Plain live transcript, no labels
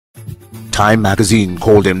Time magazine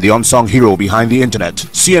called him the unsung hero behind the internet.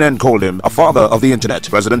 CNN called him a father of the internet.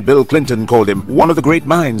 President Bill Clinton called him one of the great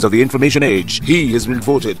minds of the information age. He has been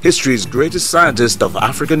voted history's greatest scientist of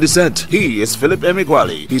African descent. He is Philip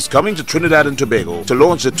Emeagwali. He's coming to Trinidad and Tobago to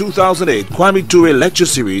launch the 2008 Kwame Ture Lecture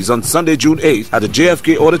Series on Sunday, June 8th at the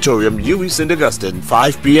JFK Auditorium, UWI St. Augustine,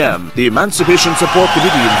 5 p.m. The Emancipation Support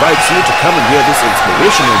Committee invites you to come and hear this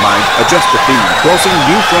inspirational mind address the theme, crossing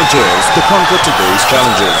new frontiers to conquer today's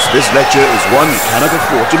challenges. This lecture is one you cannot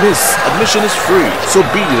afford to miss. Admission is free, so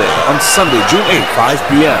be there on Sunday, June 8th, 5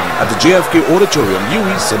 p.m. at the JFK Auditorium,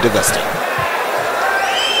 UWI St. Augustine.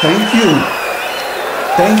 Thank you.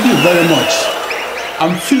 Thank you very much.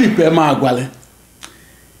 I'm Philip Emeagwali.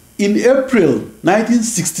 In April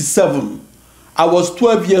 1967, I was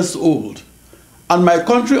 12 years old, and my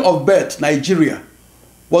country of birth, Nigeria,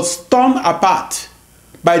 was torn apart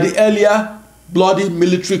by the earlier bloody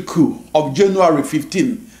military coup of January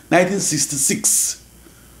 15, 1966.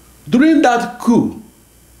 During that coup,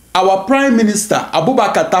 our Prime Minister,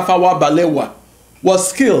 Abubakar Tafawa Balewa,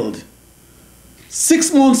 was killed.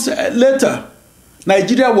 6 months later,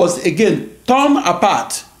 Nigeria was again torn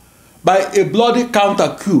apart by a bloody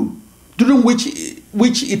counter-coup, during which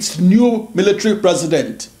its new military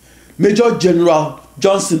president, Major General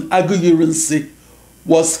Johnson Aguiyi-Ironsi,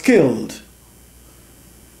 was killed.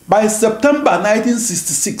 By September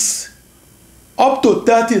 1966, up to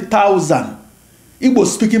 30,000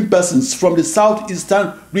 Igbo-speaking persons from the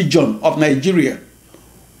southeastern region of Nigeria,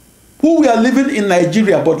 who were living in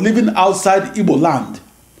Nigeria but living outside Igbo land,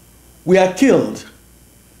 were killed.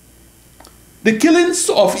 The killings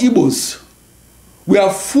of Igbos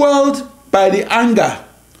were fueled by the anger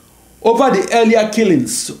over the earlier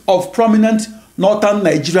killings of prominent northern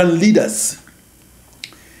Nigerian leaders,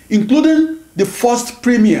 including the first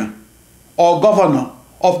premier or governor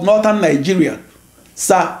of northern Nigeria,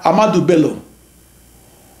 Sir Ahmadu Bello.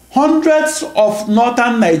 Hundreds of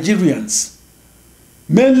northern Nigerians,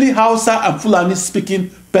 mainly Hausa and Fulani-speaking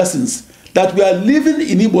persons that were living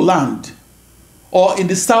in Igbo land or in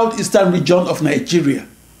the southeastern region of Nigeria,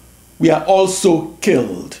 were also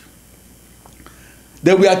killed.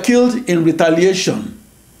 They were killed in retaliation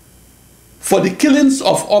for the killings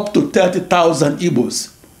of up to 30,000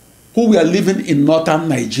 Igbos who were living in northern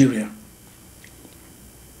Nigeria.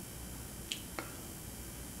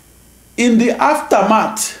 In the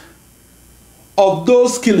aftermath of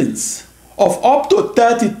those killings of up to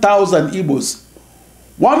 30,000 Igbos,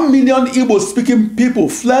 1 million Igbo-speaking people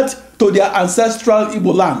fled to their ancestral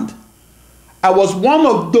Igbo land. I was one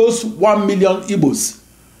of those 1 million Igbos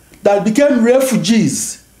that became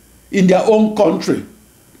refugees in their own country,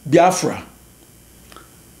 Biafra.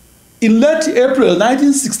 In late April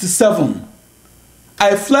 1967,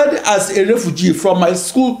 I fled as a refugee from my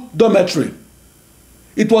school dormitory.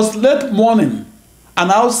 It was late morning,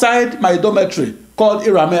 and outside my dormitory, called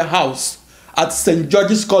Irame House, at St.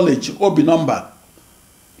 George's College, Obinomba,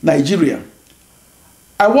 Nigeria,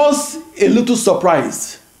 I was a little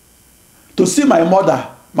surprised to see my mother,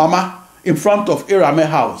 Mama, in front of Irame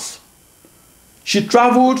House. She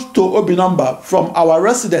traveled to Obinomba from our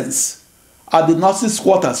residence at the nurses'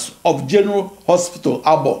 quarters of General Hospital,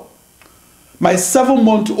 Abo. My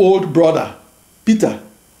 7-month-old brother, Peter,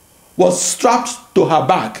 was strapped to her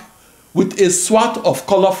back with a swathe of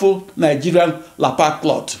colorful Nigerian lapa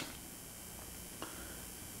cloth.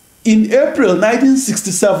 In April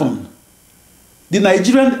 1967, the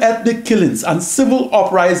Nigerian ethnic killings and civil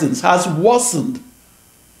uprisings has worsened,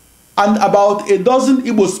 and about a dozen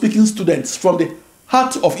Igbo-speaking students from the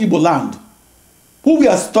heart of Igbo land, who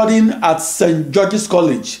were studying at St. George's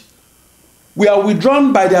College, were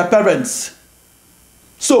withdrawn by their parents.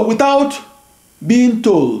 So without being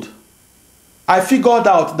told, I figured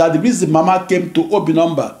out that the reason Mama came to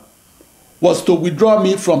Obinomba was to withdraw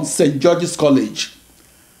me from St. George's College,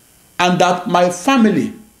 and that my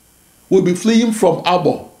family will be fleeing from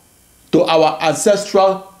Abo to our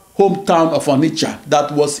ancestral hometown of Onitsha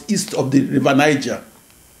that was east of the River Niger.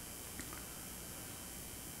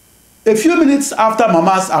 A few minutes after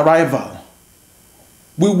Mama's arrival,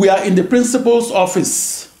 we were in the principal's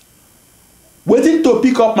office waiting to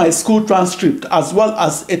pick up my school transcript as well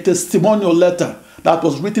as a testimonial letter that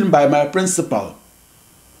was written by my principal,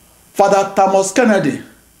 Father Thomas Kennedy.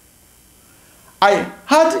 I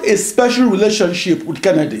had a special relationship with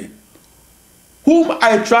Kennedy, whom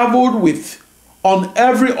I traveled with on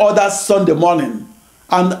every other Sunday morning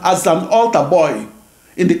and as an altar boy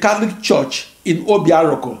in the Catholic Church in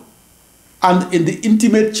Obiaroko and in the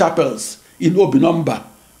intimate chapels in Obinomba,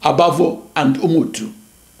 Abavo, and Umutu.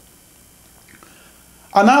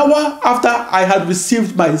 An hour after I had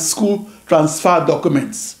received my school transfer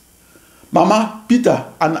documents, Mama, Peter,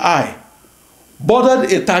 and I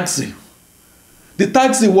boarded a taxi. The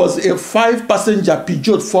taxi was a 5-passenger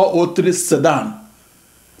Peugeot 403 sedan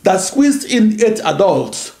that squeezed in 8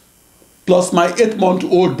 adults, plus my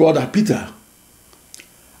 8-month-old brother Peter.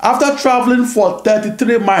 After traveling for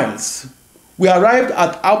 33 miles, we arrived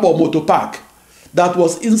at Abo Motor Park that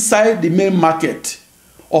was inside the main market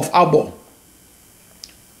of Abo.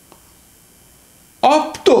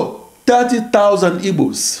 Up to 30,000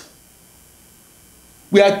 Igbos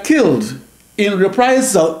were killed in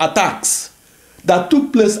reprisal attacks that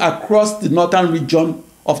took place across the northern region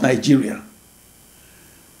of Nigeria.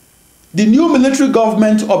 The new military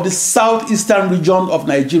government of the southeastern region of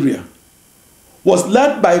Nigeria was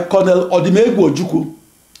led by Colonel Odimegwu Ojukwu.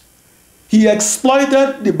 He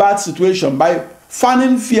exploited the bad situation by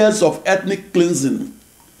fanning fears of ethnic cleansing.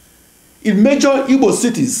 In major Igbo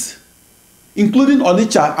cities, including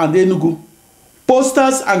Onitsha and Enugu,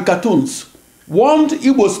 posters and cartoons warned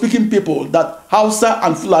Igbo-speaking people that Hausa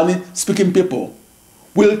and Fulani-speaking people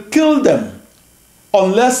will kill them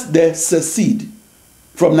unless they secede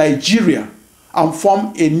from Nigeria and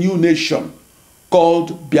form a new nation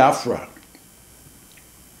called Biafra.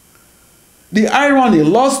 The irony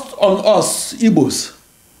lost on us Igbos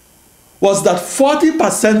was that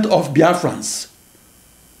 40% of Biafrans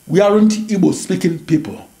weren't Igbo-speaking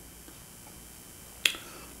people.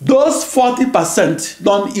 Those 40%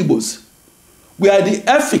 non-Igbos were the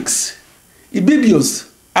Efiks,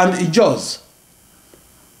 Ibibios, and Ijos.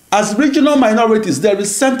 As regional minorities, they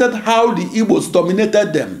resented how the Igbos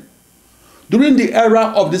dominated them during the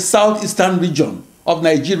era of the southeastern region of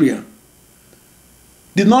Nigeria.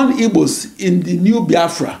 The non-Igbos in the new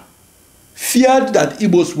Biafra feared that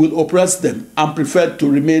Igbos will oppress them and preferred to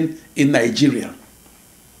remain in Nigeria.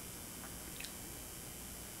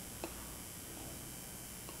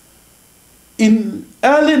 In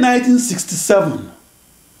early 1967,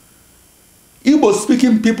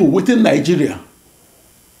 Igbo-speaking people within Nigeria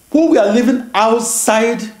who were living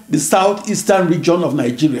outside the southeastern region of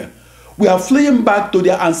Nigeria were fleeing back to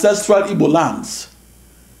their ancestral Igbo lands.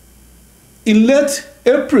 In late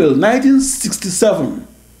April 1967,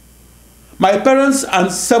 my parents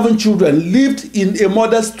and 7 children lived in a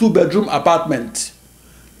modest 2-bedroom apartment.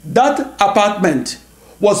 That apartment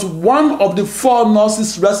was one of the 4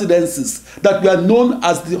 nurses' residences that were known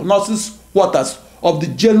as the nurses' quarters of the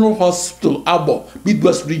General Hospital, Abo,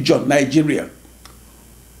 Midwest Region, Nigeria.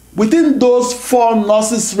 Within those 4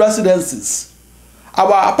 nurses' residences,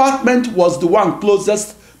 our apartment was the one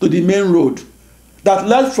closest to the main road that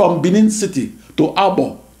led from Benin City to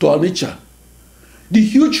Abo to Onitsha. The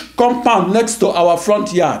huge compound next to our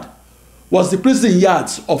front yard was the prison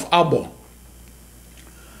yards of Abo.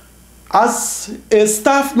 As a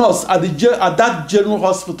staff nurse at that general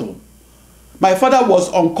hospital, my father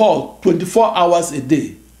was on call 24 hours a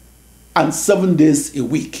day and 7 days a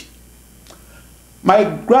week. My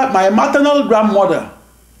maternal grandmother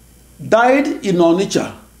died in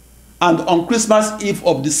Onitsha and on Christmas Eve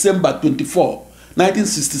of December 24,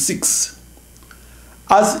 1966.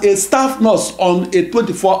 As a staff nurse on a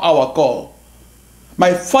 24-hour call,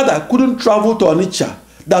 my father couldn't travel to Onitsha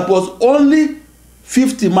that was only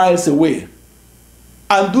 50 miles away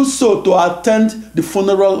and do so to attend the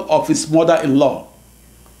funeral of his mother-in-law.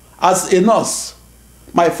 As a nurse,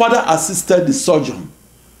 my father assisted the surgeon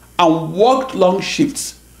and worked long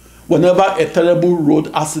shifts whenever a terrible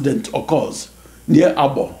road accident occurs near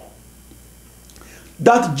Abo.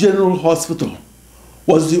 That general hospital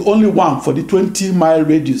was the only one for the 20-mile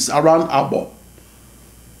radius around Abo.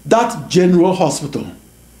 That general hospital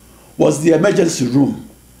was the emergency room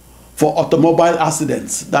for automobile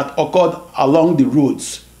accidents that occurred along the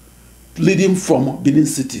roads leading from Benin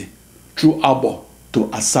City through Abo to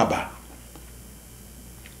Asaba.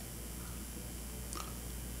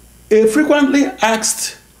 A frequently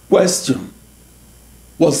asked question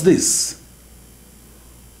was this: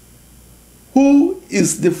 who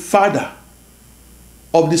is the father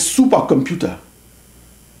of the supercomputer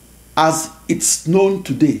as it's known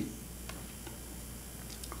today?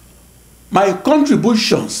 My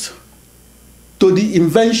contributions to the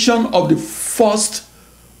invention of the first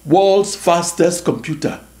world's fastest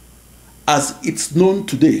computer as it's known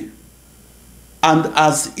today and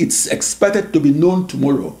as it's expected to be known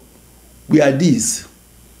tomorrow were these.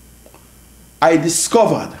 I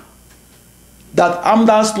discovered that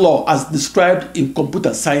Amdahl's law as described in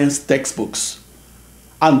computer science textbooks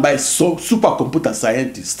and by supercomputer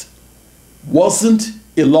scientists wasn't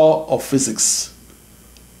a law of physics.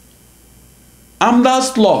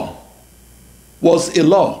 Amdahl's law was a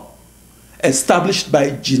law established by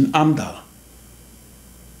Jean Amdahl.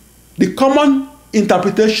 The common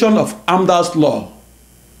interpretation of Amdahl's law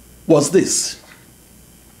was this: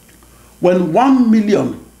 when 1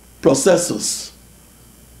 million processors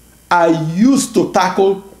are used to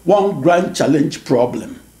tackle one grand challenge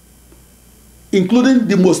problem, including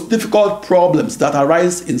the most difficult problems that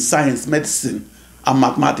arise in science, medicine, and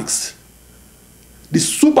mathematics, the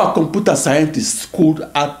supercomputer scientists could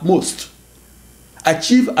at most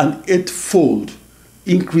achieve an 8-fold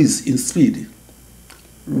increase in speed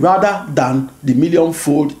rather than the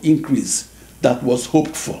million-fold increase that was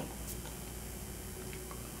hoped for.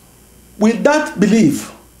 With that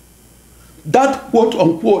belief, that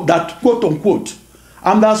quote-unquote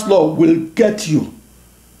Amdahl's law will get you,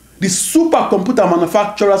 the supercomputer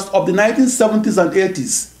manufacturers of the 1970s and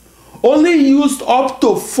 80s only used up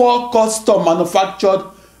to 4 custom manufactured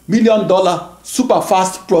 $1 million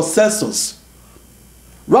superfast processors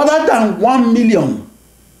rather than 1 million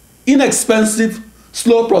inexpensive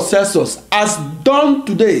slow processors as done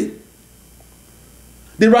today.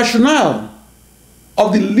 The rationale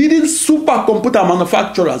of the leading supercomputer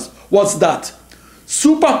manufacturers was that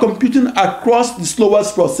supercomputing across the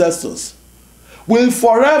slowest processors will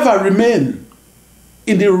forever remain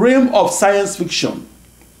in the realm of science fiction.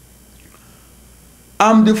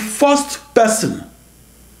 I'm the first person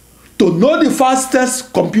to know the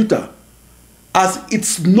fastest computer as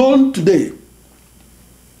it's known today.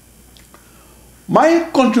 My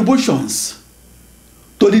contributions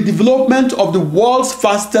to the development of the world's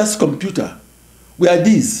fastest computer were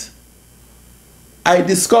these: I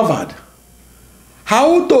discovered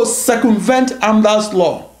how to circumvent Amdahl's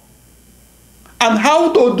law, and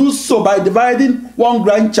how to do so by dividing one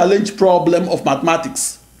grand challenge problem of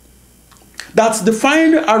mathematics that's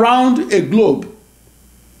defined around a globe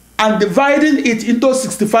and dividing it into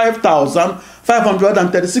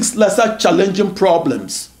 65,536 lesser challenging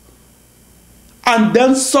problems, and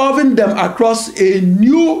then solving them across a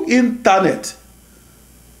new internet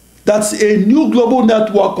that's a new global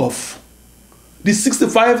network of the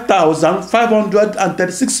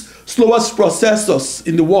 65,536 slowest processors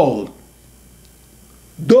in the world.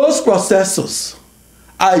 Those processors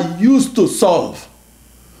are used to solve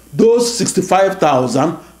those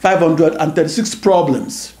 65,536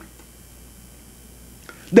 problems.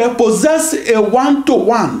 They possess a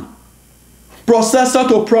one-to-one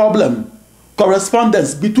processor-to-problem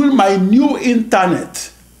correspondence between my new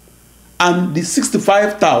internet and the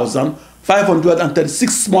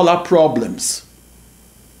 65,536 smaller problems.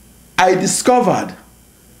 I discovered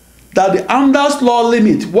that the Amdahl's law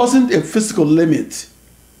limit wasn't a physical limit.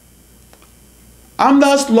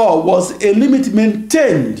 Amdahl's law was a limit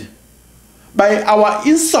maintained by our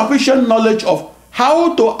insufficient knowledge of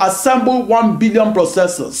how to assemble 1 billion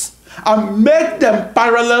processors and make them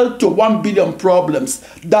parallel to 1 billion problems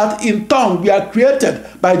that in turn were created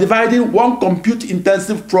by dividing one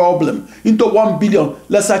compute-intensive problem into 1 billion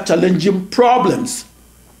lesser challenging problems.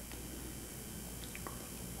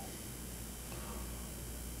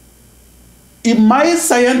 In my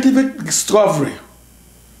scientific discovery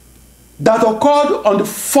that occurred on the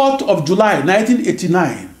 4th of July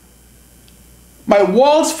 1989, my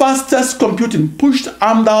world's fastest computing pushed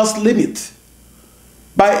Amdahl's limit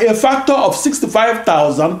by a factor of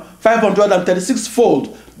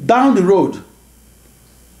 65,536-fold down the road.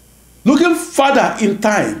 Looking further in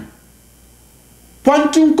time,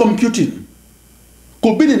 quantum computing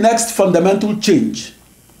could be the next fundamental change.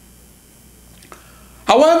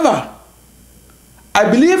 However, I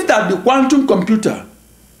believe that the quantum computer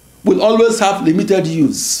will always have limited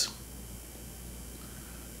use.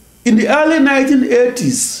 In the early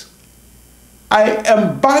 1980s, I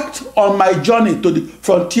embarked on my journey to the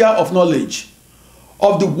frontier of knowledge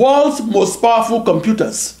of the world's most powerful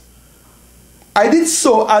computers. I did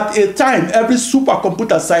so at a time every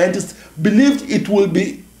supercomputer scientist believed it would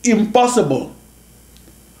be impossible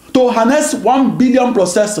to harness 1 billion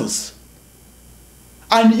processors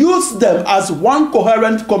and use them as one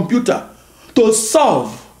coherent computer to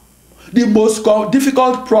solve the most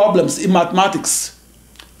difficult problems in mathematics,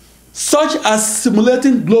 such as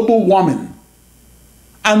simulating global warming,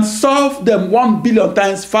 and solve them 1 billion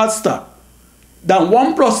times faster than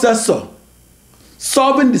one processor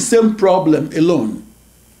solving the same problem alone.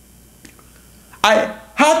 I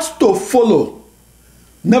had to follow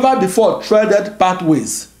never before treaded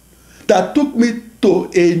pathways that took me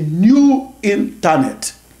to a new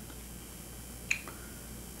internet.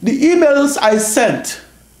 The emails I sent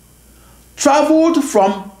traveled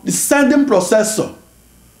from the sending processor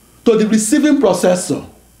to the receiving processor.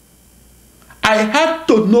 I had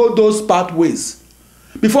to know those pathways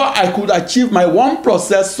before I could achieve my one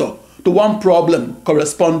processor to one problem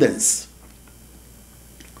correspondence.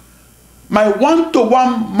 my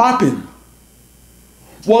one-to-one mapping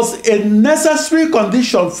was a necessary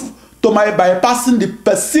condition to my bypassing the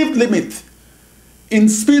perceived limit in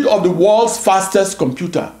speed of the world's fastest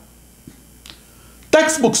computer.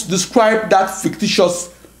 Textbooks describe that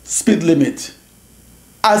fictitious speed limit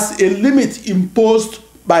as a limit imposed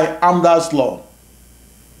by Amdahl's law.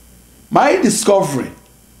 My discovery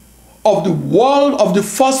of the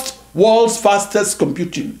first world's fastest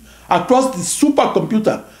computing across the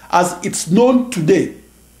supercomputer as it's known today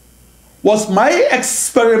was my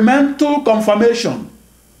experimental confirmation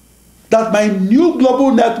that my new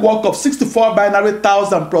global network of 64 binary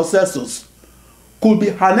thousand processors could be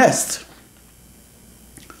harnessed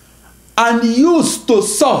and used to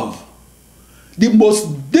solve the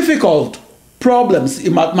most difficult problems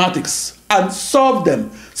in mathematics and solve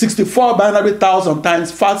them 64 binary thousand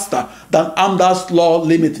times faster than Amdahl's law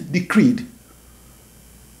limit decreed.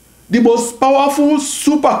 The most powerful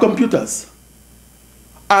supercomputers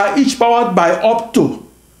are each powered by up to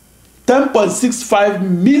 10.65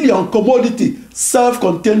 million commodity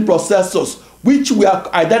self-contained processors which were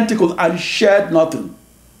identical and shared nothing,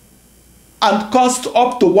 and cost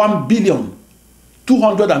up to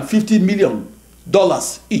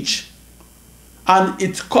 $1,250,000,000 each. And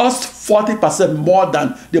it cost 40% more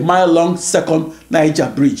than the mile-long Second Niger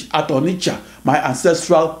Bridge at Onitsha, my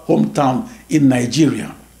ancestral hometown in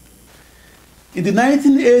Nigeria. In the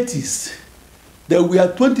 1980s, there were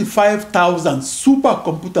 25,000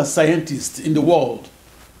 supercomputer scientists in the world.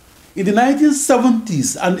 In the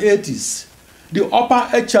 1970s and 80s, the upper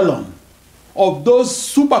echelon of those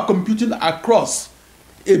supercomputing across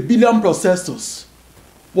 1 billion processors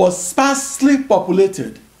was sparsely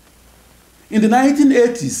populated. In the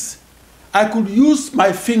 1980s, I could use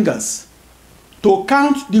my fingers to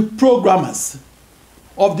count the programmers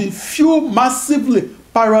of the few massively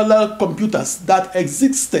parallel computers that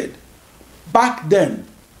existed back then,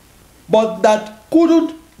 but that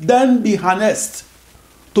couldn't then be harnessed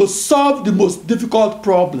to solve the most difficult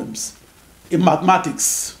problems in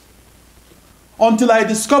mathematics. Until I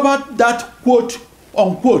discovered that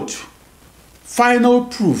quote-unquote final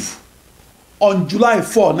proof on July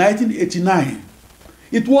 4, 1989,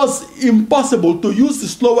 it was impossible to use the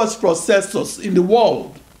slowest processors in the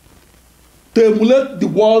world to emulate the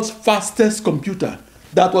world's fastest computer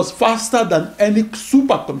that was faster than any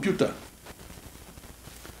supercomputer.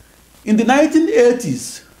 In the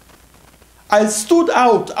 1980s, I stood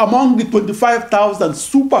out among the 25,000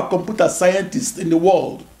 supercomputer scientists in the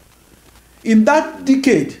world. In that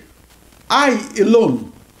decade, I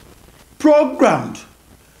alone programmed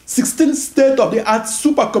 16 state-of-the-art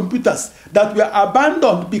supercomputers that were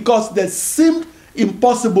abandoned because they seemed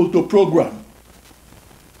impossible to program.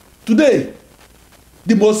 Today,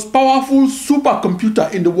 the most powerful supercomputer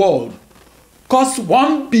in the world costs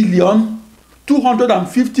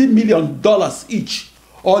 $1,250,000,000 each,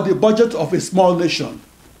 or the budget of a small nation.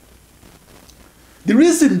 The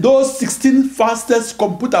reason those 16 fastest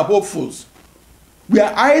computer hopefuls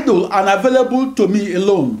were idle and available to me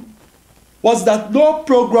alone was that no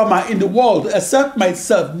programmer in the world except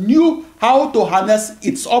myself knew how to harness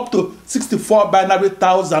its up to 64 binary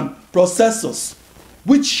thousand processors,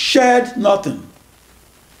 which shared nothing.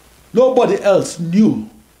 Nobody else knew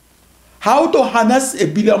how to harness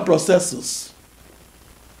 1 billion processors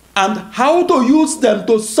and how to use them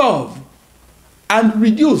to solve and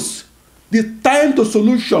reduce the time to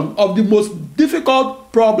solution of the most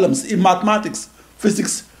difficult problems in mathematics,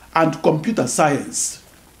 physics, and computer science.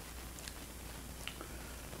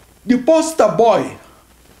 The poster boy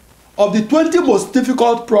of the 20 most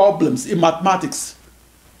difficult problems in mathematics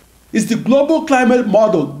is the global climate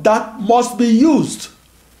model that must be used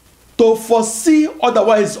to foresee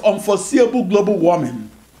otherwise unforeseeable global warming.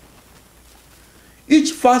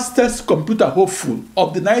 Each fastest computer hopeful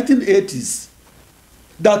of the 1980s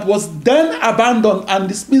that was then abandoned and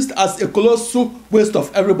dismissed as a colossal waste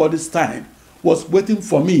of everybody's time was waiting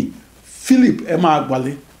for me, Philip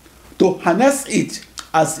Emeagwali, to harness it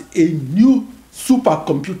as a new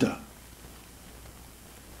supercomputer.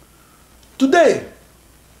 Today,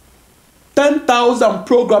 10,000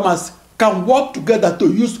 programmers can work together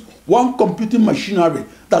to use one computing machinery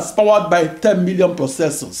that's powered by 10 million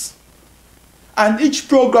processors. And each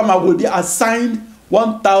programmer will be assigned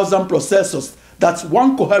 1,000 processors. That's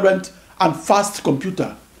one coherent and fast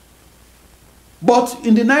computer. But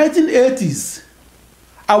in the 1980s,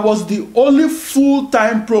 I was the only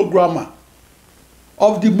full-time programmer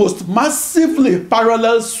of the most massively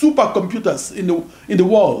parallel supercomputers in the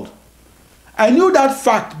world. I knew that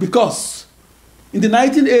fact because in the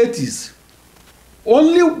 1980s,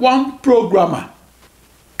 only one programmer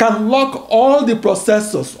can lock all the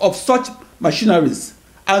processors of such machineries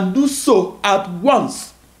and do so at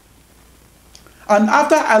once. And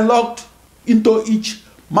after I logged into each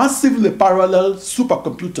massively parallel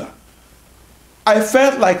supercomputer, I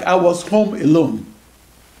felt like I was home alone.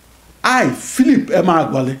 I, Philip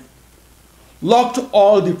Emeagwali, locked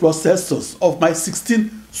all the processors of my 16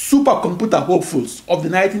 supercomputer hopefuls of the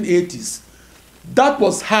 1980s. That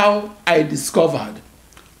was how I discovered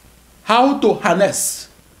how to harness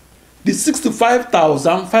the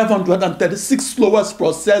 65,536 slowest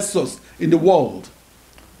processors in the world.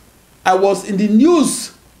 I was in the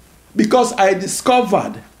news because I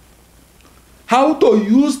discovered how to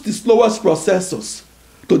use the slowest processors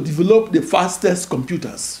to develop the fastest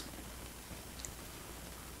computers.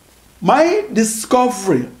 My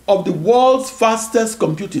discovery of the world's fastest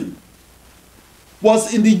computing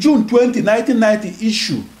was in the June 20, 1990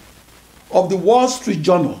 issue of the Wall Street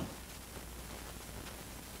Journal.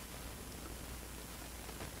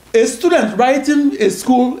 A student writing a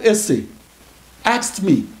school essay asked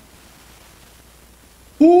me,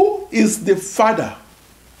 "Who is the father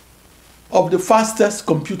of the fastest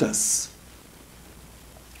computers?"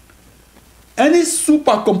 Any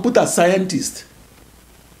supercomputer scientist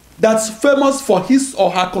that's famous for his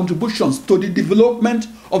or her contributions to the development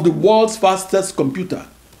of the world's fastest computer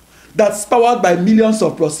that's powered by millions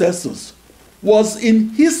of processors was in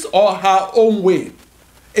his or her own way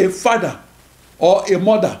a father or a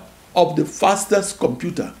mother of the fastest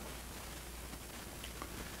computer.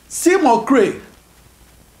 Seymour Cray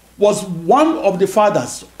was one of the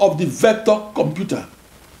fathers of the vector computer.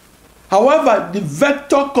 However, the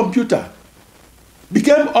vector computer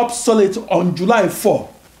became obsolete on July 4,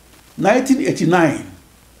 1989,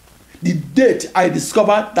 the date I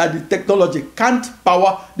discovered that the technology can't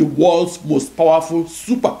power the world's most powerful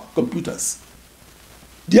supercomputers.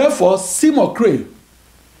 Therefore, Seymour Cray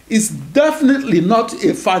is definitely not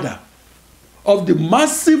a father of the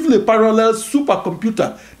massively parallel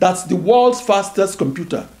supercomputer that's the world's fastest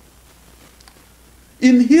computer.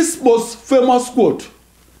 In his most famous quote,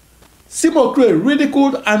 Seymour Cray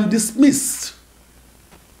ridiculed and dismissed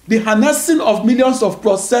the harnessing of millions of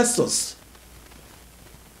processors.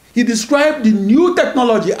 He described the new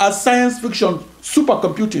technology as science fiction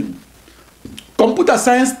supercomputing. Computer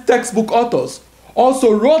science textbook authors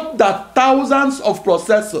also wrote that thousands of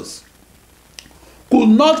processors could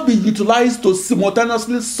not be utilized to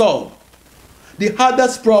simultaneously solve the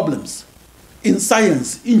hardest problems in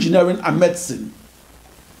science, engineering, and medicine.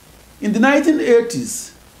 In the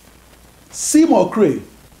 1980s, Seymour Cray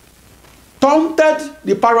taunted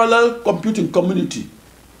the parallel computing community.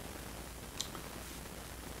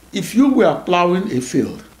 If you were plowing a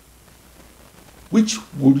field, which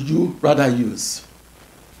would you rather use?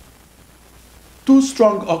 2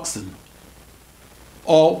 strong oxen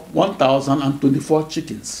or 1,024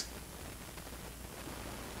 chickens?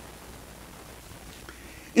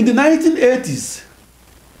 In the 1980s,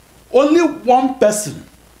 only one person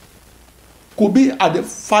could be at the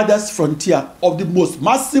farthest frontier of the most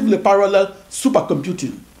massively parallel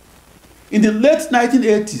supercomputing. In the late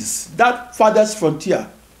 1980s, that farthest frontier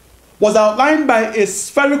was outlined by a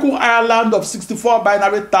spherical island of 64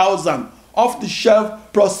 binary thousand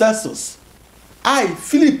off-the-shelf processors. I,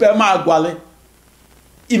 Philip Emeagwali,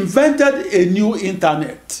 invented a new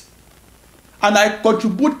internet, and I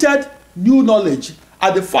contributed new knowledge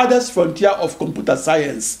at the farthest frontier of computer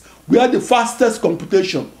science, where the fastest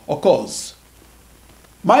computation occurs.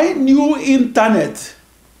 My new internet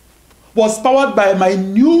was powered by my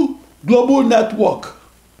new global network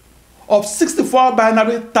of 64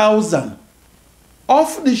 binary thousand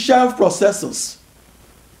off-the-shelf processors.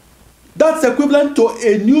 That's equivalent to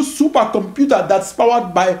a new supercomputer that's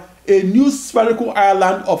powered by a new spherical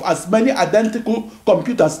island of as many identical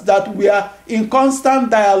computers that were in constant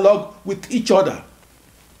dialogue with each other.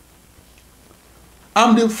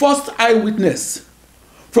 I'm the first eyewitness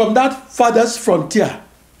from that farthest frontier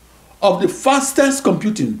of the fastest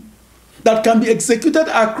computing that can be executed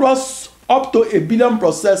across up to 1 billion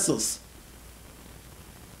processors.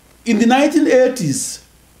 In the 1980s,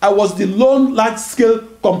 I was the lone large-scale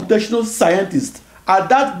computational scientist at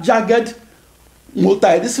that jagged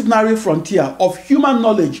multidisciplinary frontier of human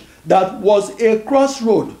knowledge that was a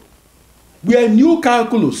crossroad where new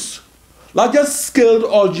calculus, largest scaled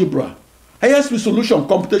algebra, highest resolution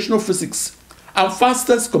computational physics, and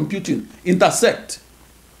fastest computing intersect.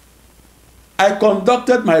 I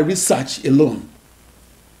conducted my research alone,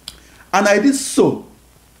 and I did so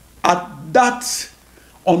at that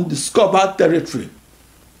undiscovered territory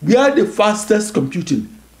where the fastest computing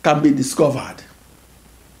can be discovered.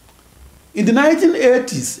 In the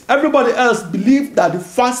 1980s, everybody else believed that the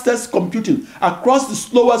fastest computing across the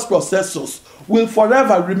slowest processors will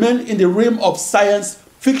forever remain in the realm of science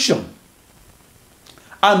fiction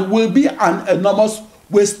and will be an enormous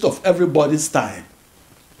waste of everybody's time.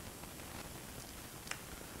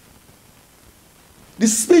 The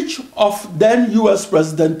speech of then US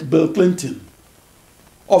President Bill Clinton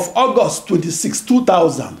of August 26,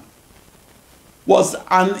 2000 was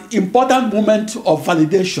an important moment of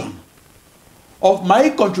validation of my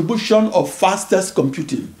contribution of fastest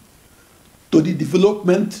computing to the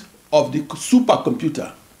development of the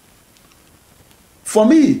supercomputer. For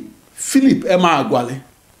me, Philip Emeagwali,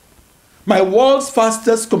 my world's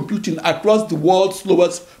fastest computing across the world's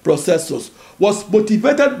slowest processors was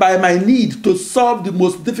motivated by my need to solve the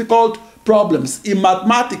most difficult problems in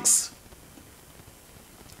mathematics.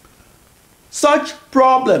 Such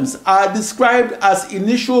problems are described as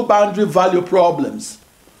initial boundary value problems.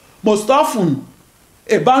 Most often,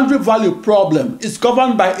 a boundary value problem is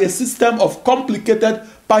governed by a system of complicated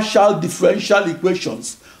partial differential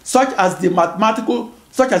equations, such as the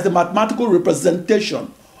mathematical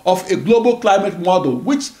representation of a global climate model,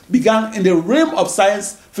 which began in the realm of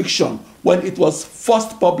science fiction when it was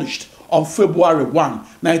first published on February 1,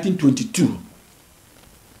 1922.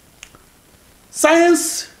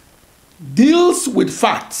 Science deals with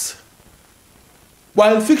facts,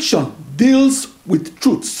 while fiction deals with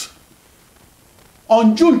truths.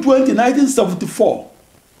 On June 20, 1974,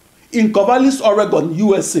 in Corvallis, Oregon,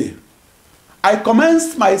 USA, I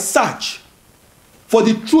commenced my search for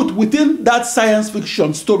the truth within that science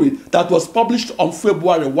fiction story that was published on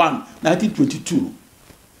February 1, 1922.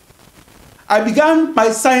 I began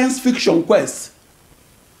my science fiction quest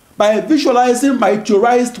by visualizing my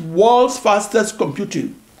theorized world's fastest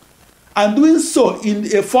computing and doing so in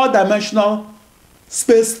a four-dimensional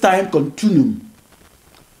space-time continuum.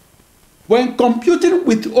 When computing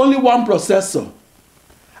with only one processor,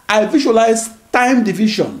 I visualized time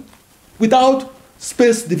division without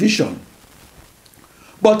space division.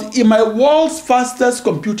 But in my world's fastest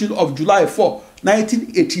computing of July 4,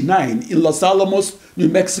 1989 in Los Alamos, New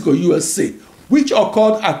Mexico, USA, which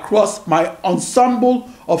occurred across my ensemble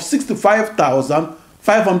of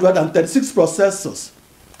 65,536 processors,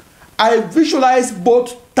 I visualized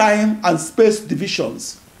both time and space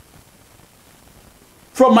divisions.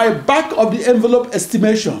 From my back-of-the-envelope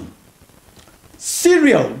estimation,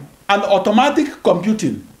 serial and automatic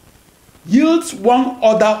computing yields one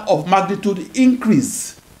order of magnitude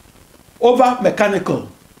increase over mechanical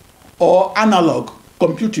or analog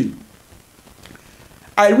computing.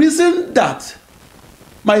 I reasoned that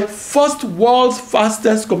my first world's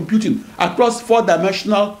fastest computing across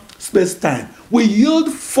four-dimensional space-time will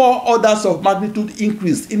yield four orders of magnitude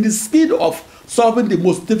increase in the speed of solving the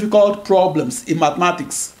most difficult problems in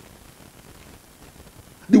mathematics.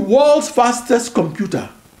 The world's fastest computer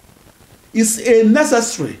is a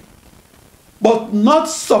necessary but not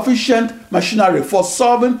sufficient machinery for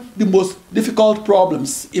solving the most difficult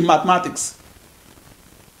problems in mathematics.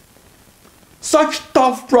 Such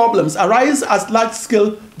tough problems arise as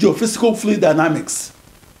large-scale geophysical fluid dynamics.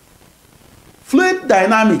 Fluid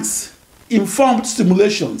dynamics informed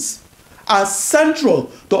simulations are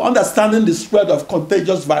central to understanding the spread of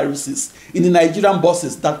contagious viruses in the Nigerian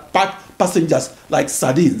buses that pack passengers like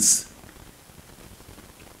sardines.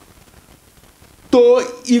 To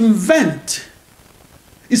invent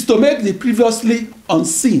is to make the previously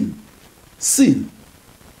unseen seen.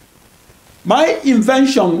 My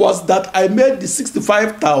invention was that I made the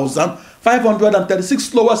 65,536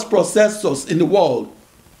 slowest processors in the world,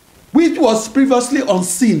 which was previously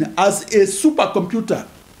unseen as a supercomputer,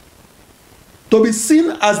 to be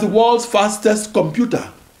seen as the world's fastest computer.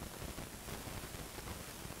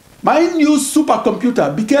 My new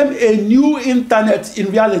supercomputer became a new internet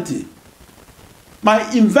in reality. My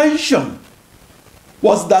invention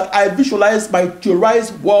was that I visualized my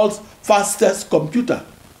theorized world's fastest computer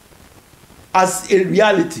as a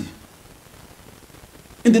reality.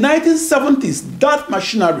 In the 1970s, that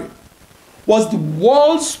machinery was the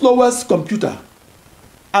world's slowest computer,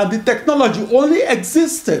 and the technology only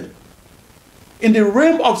existed in the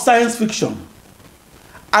realm of science fiction.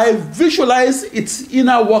 I visualized its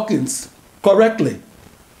inner workings correctly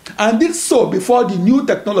and did so before the new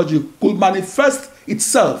technology could manifest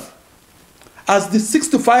itself as the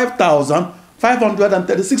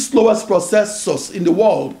 65,536 slowest processors in the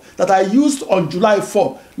world that I used on July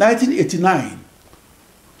 4, 1989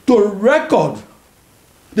 to record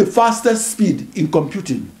the fastest speed in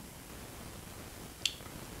computing.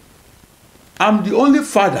 I'm the only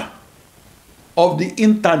father of the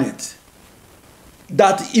internet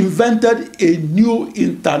that invented a new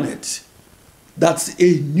internet That's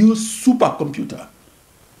a new supercomputer.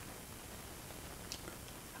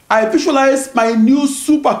 I visualize my new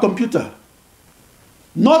supercomputer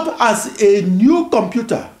not as a new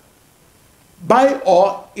computer by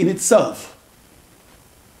or in itself,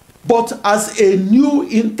 but as a new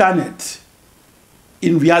internet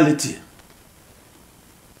in reality.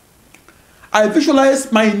 I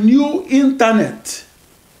visualize my new internet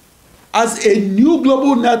as a new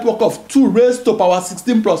global network of 2 raised to power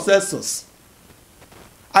 16 processors.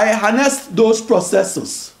 I harness those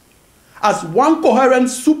processors as one coherent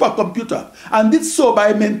supercomputer and did so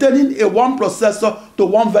by maintaining a 1 processor to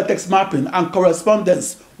 1 vertex mapping and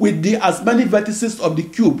correspondence with the as many vertices of the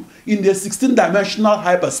cube in the 16-dimensional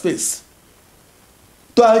hyperspace.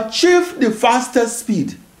 To achieve the fastest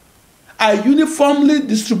speed, I uniformly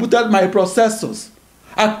distributed my processors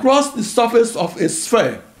across the surface of a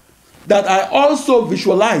sphere that I also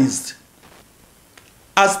visualized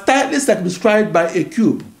as tightly circumscribed by a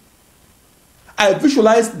cube. I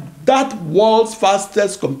visualized that world's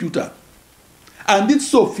fastest computer and did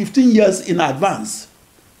so 15 years in advance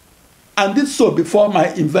and did so before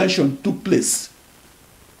my invention took place.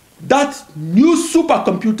 That new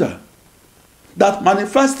supercomputer that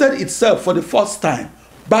manifested itself for the first time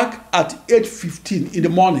back at 8:15 in the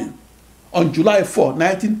morning on July 4,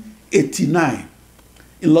 1989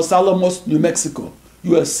 in Los Alamos, New Mexico,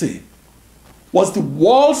 USA, was the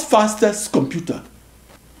world's fastest computer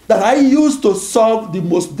that I used to solve the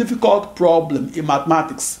most difficult problem in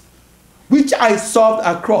mathematics, which I solved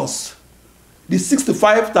across the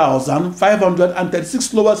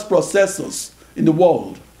 65,536 lowest processors in the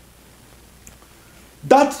world.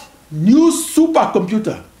 That new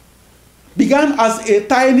supercomputer began as a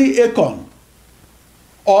tiny acorn,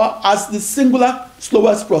 or as the singular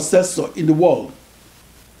slowest processor in the world.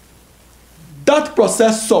 That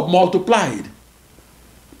processor multiplied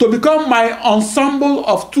to become my ensemble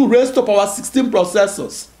of 2 raised to power 16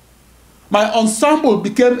 processors. My ensemble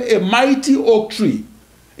became a mighty oak tree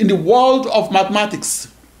in the world of mathematics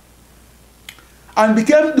and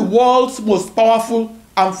became the world's most powerful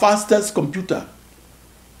and fastest computer.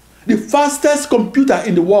 The fastest computer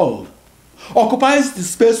in the world occupies the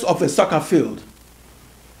space of a soccer field.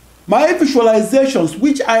 My visualizations,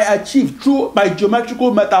 which I achieved through my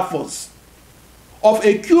geometrical metaphors of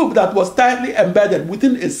a cube that was tightly embedded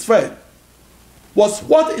within a sphere, was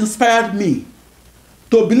what inspired me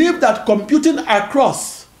to believe that computing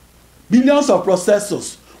across billions of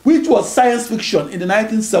processors, which was science fiction in the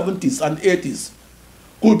 1970s and 80s,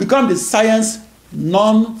 could become the science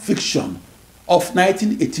non-fiction of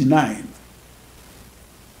 1989.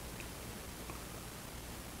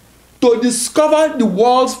 To discover the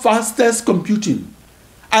world's fastest computing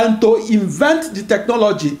and to invent the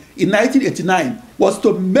technology in 1989 was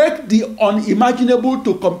to make the unimaginable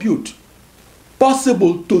to compute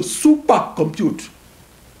possible to supercompute.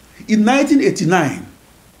 In 1989,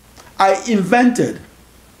 I invented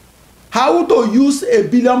how to use a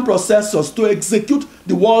billion processors to execute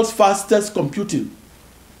the world's fastest computing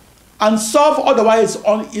and solve otherwise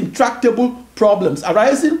intractable problems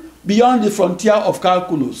arising beyond the frontier of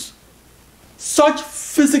calculus. Such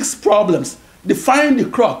physics problems define the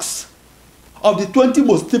crux of the 20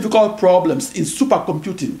 most difficult problems in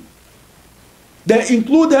supercomputing. They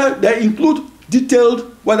include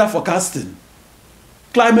detailed weather forecasting,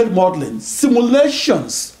 climate modeling,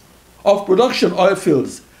 simulations of production oil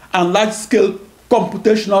fields, and large-scale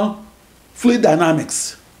computational fluid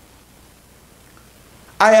dynamics.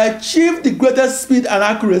 I achieved the greatest speed and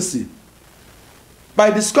accuracy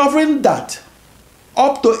by discovering that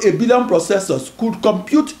up to a billion processors could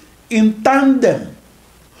compute in tandem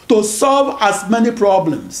to solve as many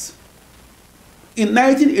problems. In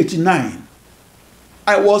 1989,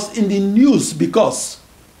 I was in the news because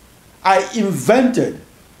I invented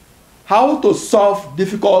how to solve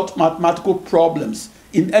difficult mathematical problems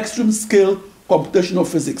in extreme scale computational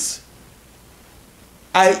physics.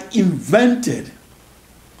 I invented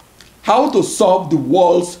how to solve the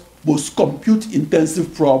world's most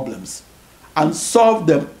compute-intensive problems and solve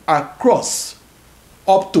them across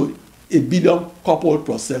up to a billion coupled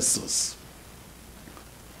processors.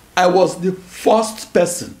 I was the first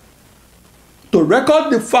person to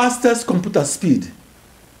record the fastest computer speed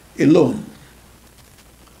alone.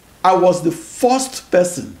 I was the first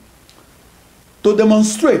person to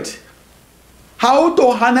demonstrate how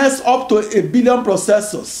to harness up to a billion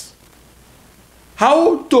processors,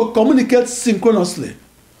 how to communicate synchronously,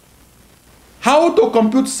 how to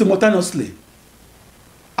compute simultaneously,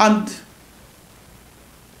 and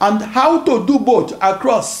how to do both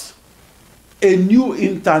across a new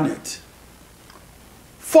internet.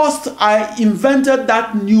 First, I invented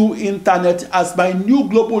that new internet as my new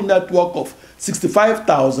global network of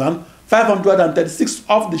 65,536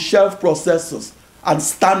 off-the-shelf processors and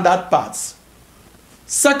standard parts.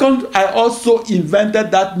 Second, I also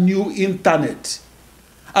invented that new internet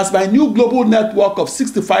as my new global network of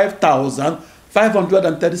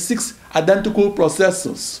 65,536 identical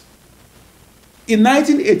processors. In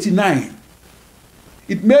 1989,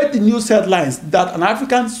 it made the news headlines that an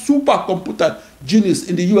African supercomputer genius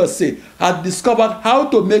in the USA had discovered how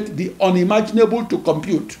to make the unimaginable to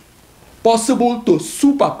compute possible to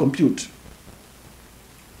supercompute.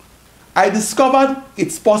 I discovered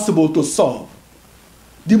it's possible to solve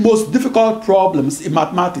the most difficult problems in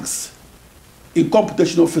mathematics, in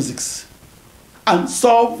computational physics, and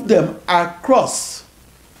solve them across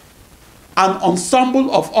an ensemble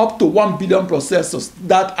of up to 1 billion processors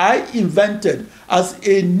that I invented as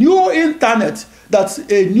a new internet, that's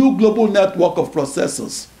a new global network of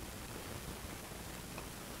processors.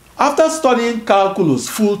 After studying calculus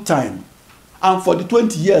full-time, and for the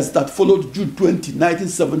 20 years that followed June 20,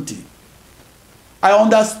 1970, I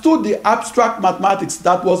understood the abstract mathematics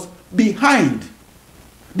that was behind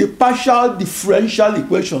the partial differential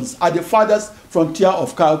equations at the farthest frontier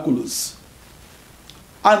of calculus.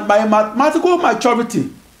 And my mathematical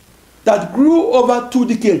maturity that grew over 2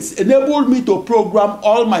 decades enabled me to program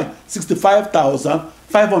all my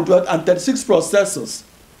 65,536 processors,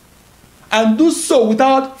 and do so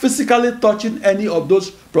without physically touching any of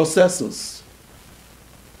those processors.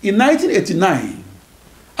 In 1989,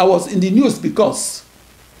 I was in the news because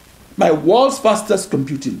my world's fastest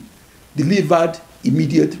computing delivered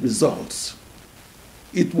immediate results.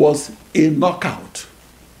 It was a knockout.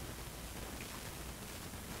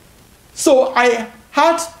 So I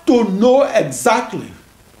had to know exactly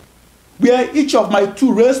where each of my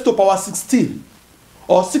 2 raised to power 16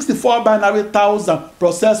 or 64 binary thousand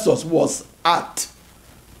processors was at,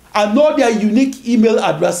 and know their unique email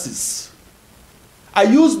addresses. I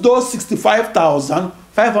used those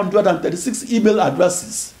 65,536 email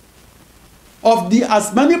addresses of the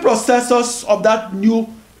as many processors of that new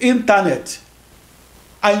internet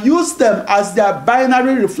and used them as their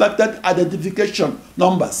binary reflected identification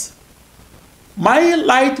numbers. My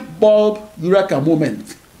light bulb eureka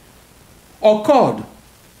moment occurred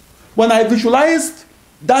when I visualized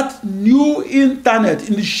that new internet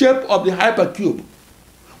in the shape of the hypercube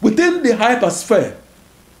within the hypersphere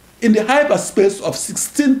in the hyperspace of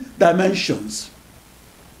 16 dimensions.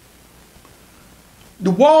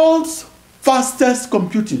 The world's fastest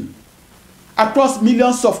computing across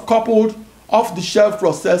millions of coupled off-the-shelf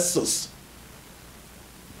processors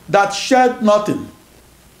that shared nothing,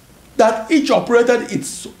 that each operated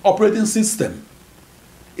its operating system,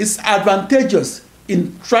 is advantageous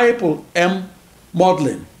in triple M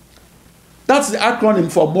modeling. That's the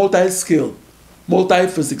acronym for multi-scale,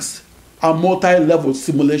 multi-physics, and multi-level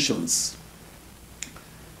simulations.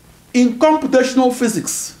 In computational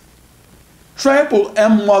physics, triple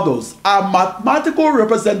M models are mathematical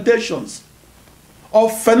representations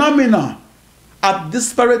of phenomena at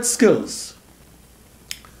disparate scales.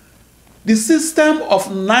 The system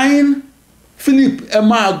of 9 Philip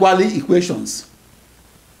Emeagwali equations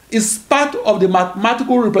is part of the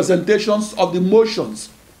mathematical representations of the motions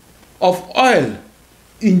of oil,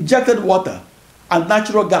 injected water, and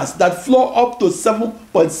natural gas that flow up to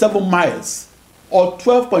 7.7 miles or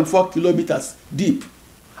 12.4 kilometers deep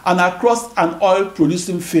and across an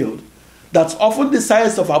oil-producing field that's often the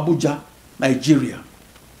size of Abuja, Nigeria.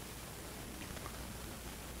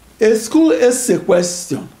 A school essay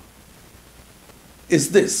question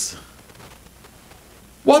is this: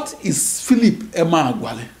 what is Philip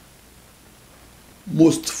Emeagwali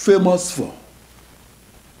most famous for?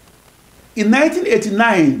 In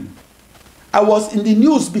 1989, I was in the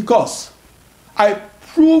news because I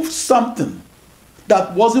proved something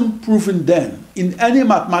that wasn't proven then in any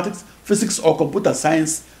mathematics, physics, or computer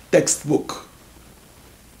science textbook.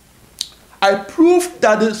 I proved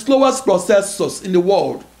that the slowest processors in the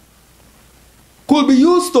world could be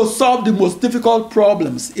used to solve the most difficult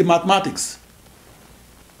problems in mathematics.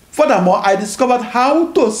 Furthermore, I discovered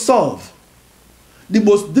how to solve the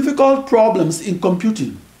most difficult problems in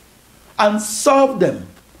computing and solve them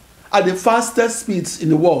at the fastest speeds in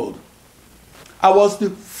the world. I was the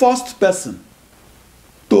first person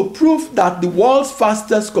to prove that the world's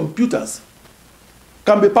fastest computers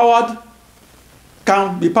can be powered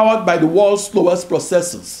by the world's slowest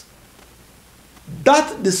processors.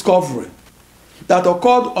 That discovery that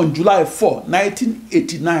occurred on July 4,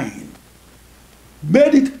 1989,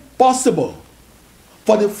 made it possible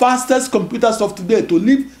for the fastest computers of today to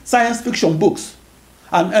leave science fiction books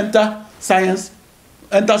and enter science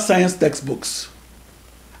enter science textbooks.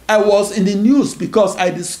 I was in the news because I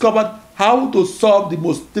discovered how to solve the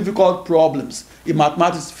most difficult problems in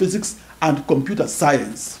mathematics, physics, and computer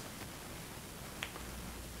science.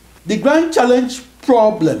 The grand challenge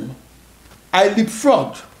problem, I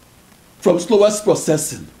leapfrogged from slowest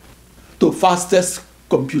processing to fastest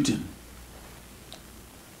computing.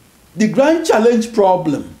 The grand challenge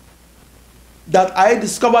problem that I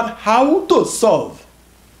discovered how to solve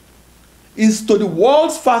is to the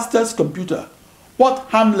world's fastest computer what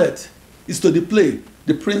Hamlet is to the play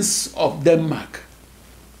The Prince of Denmark.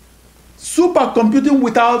 Supercomputing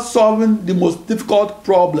without solving the most difficult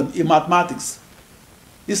problem in mathematics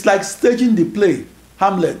is like staging the play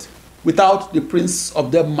Hamlet without the Prince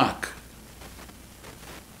of Denmark.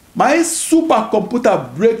 My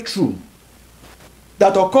supercomputer breakthrough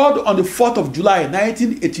that occurred on the 4th of July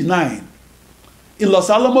 1989 in Los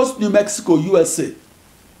Alamos, New Mexico, USA,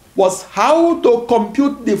 was how to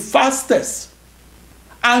compute the fastest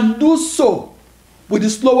and do so with the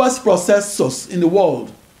slowest processors in the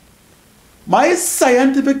world. My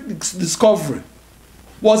scientific discovery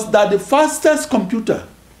was that the fastest computer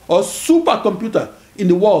or supercomputer in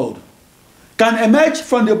the world can emerge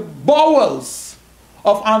from the bowels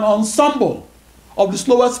of an ensemble of the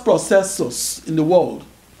slowest processors in the world.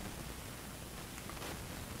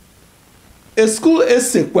 A school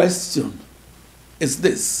essay question is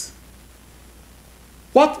this: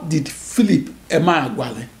 what did Philip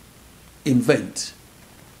Emeagwali invent?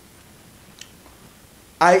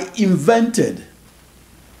 I invented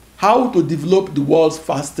how to develop the world's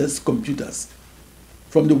fastest computers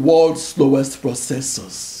from the world's slowest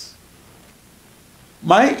processors.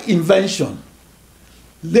 My invention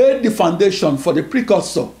laid the foundation for the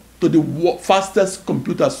precursor to the fastest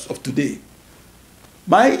computers of today.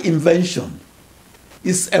 My invention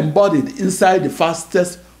is embodied inside the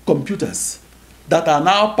fastest computers that are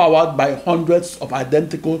now powered by hundreds of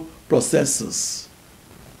identical processors.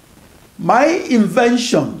 My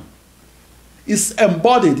invention is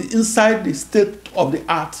embodied inside the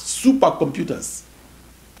state-of-the-art supercomputers.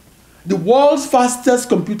 The world's fastest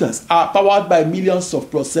computers are powered by millions of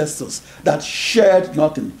processors that shared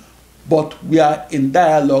nothing, but we are in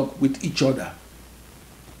dialogue with each other.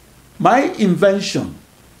 My invention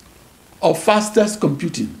of fastest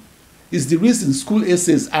computing is the reason school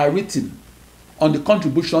essays are written on the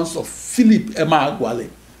contributions of Philip Emeagwali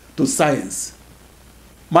to science.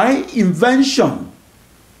 My invention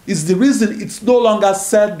is the reason it's no longer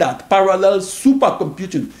said that parallel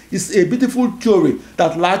supercomputing is a beautiful theory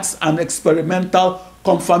that lacks an experimental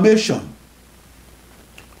confirmation.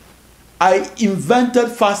 I invented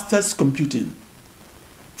fastest computing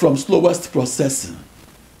from slowest processing.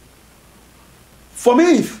 For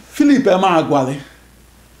me, Philip Emeagwali,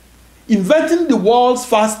 inventing the world's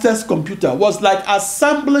fastest computer was like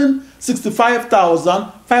assembling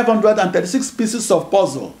 65,536 pieces of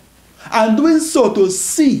puzzle and doing so to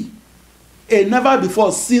see a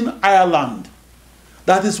never-before-seen Ireland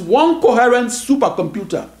that is one coherent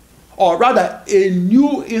supercomputer, or rather a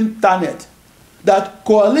new internet that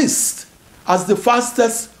coalesced as the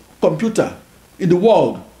fastest computer in the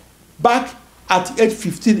world back at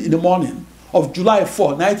 8:15 in the morning of July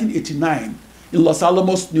 4, 1989 in Los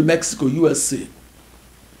Alamos, New Mexico, USA.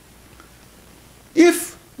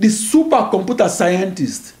 If the supercomputer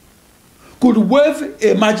scientist could wave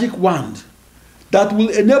a magic wand that will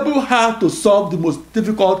enable her to solve the most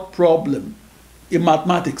difficult problem in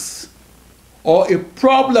mathematics, or a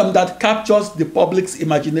problem that captures the public's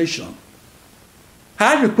imagination,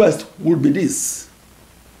 her request would be this: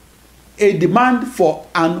 a demand for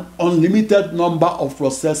an unlimited number of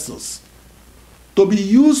processors to be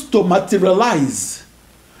used to materialize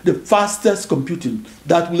the fastest computing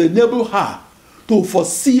that will enable her to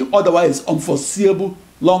foresee otherwise unforeseeable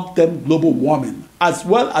long-term global warming, as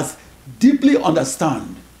well as deeply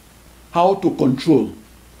understand how to control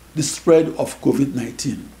the spread of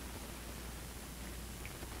COVID-19.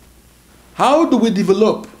 How do we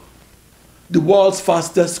develop the world's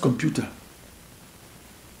fastest computer?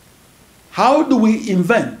 How do we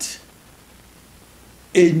invent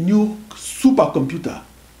a new supercomputer?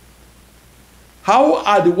 How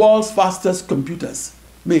are the world's fastest computers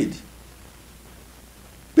made?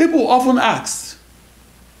 People often ask,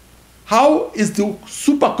 how is the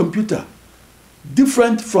supercomputer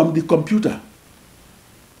different from the computer?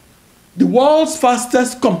 The world's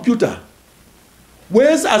fastest computer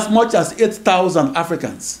weighs as much as 8,000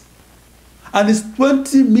 Africans and is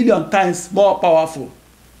 20 million times more powerful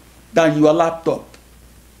than your laptop.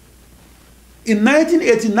 In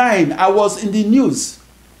 1989, I was in the news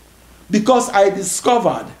because I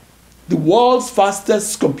discovered the world's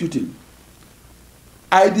fastest computing.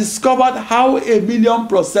 I discovered how 1,000,000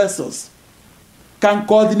 processors can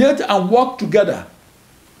coordinate and work together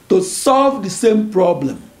to solve the same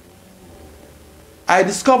problem. I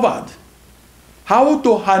discovered how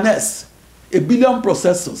to harness 1,000,000,000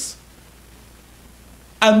 processors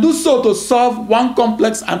and do so to solve one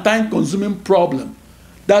complex and time-consuming problem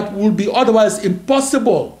that would be otherwise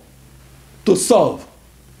impossible to solve.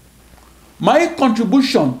 My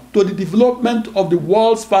contribution to the development of the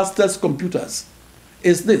world's fastest computers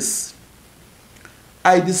is this.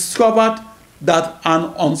 I discovered that an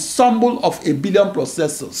ensemble of 1,000,000,000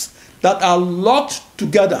 processors that are locked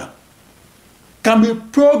together can be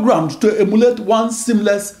programmed to emulate one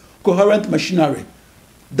seamless, coherent machinery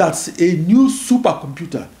that's a new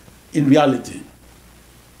supercomputer in reality.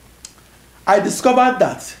 I discovered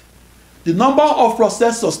that the number of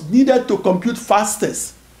processors needed to compute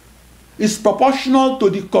fastest is proportional to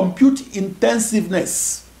the compute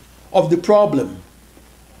intensiveness of the problem.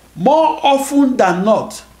 More often than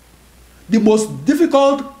not, the most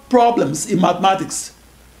difficult problems in mathematics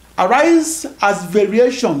arise as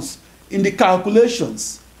variations in the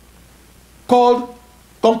calculations called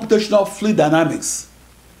computational fluid dynamics.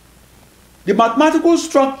 The mathematical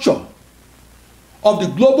structure of the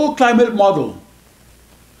global climate model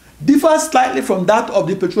differs slightly from that of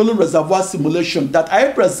the petroleum reservoir simulation that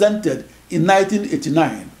I presented in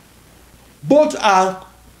 1989. Both are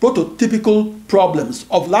prototypical problems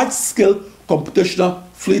of large-scale computational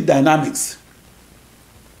fluid dynamics.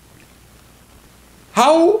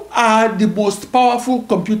 How are the most powerful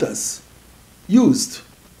computers used?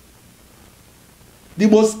 The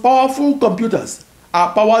most powerful computers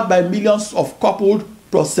are powered by millions of coupled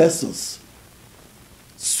processors.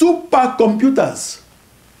 Supercomputers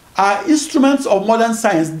are instruments of modern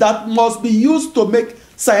science that must be used to make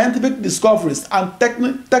scientific discoveries and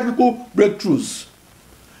technical breakthroughs.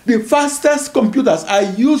 The fastest computers are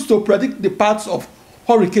used to predict the paths of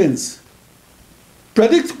hurricanes,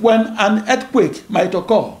 predict when an earthquake might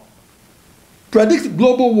occur, predict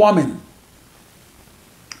global warming,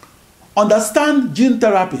 understand gene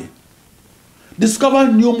therapy,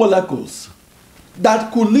 discover new molecules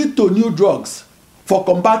that could lead to new drugs for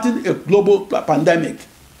combating a global pandemic,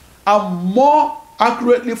 and more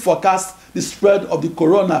accurately forecast the spread of the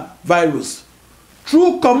coronavirus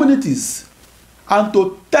through communities and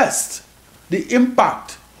to test the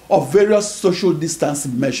impact of various social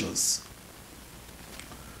distancing measures.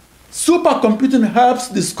 Supercomputing helps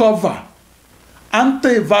discover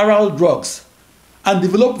antiviral drugs and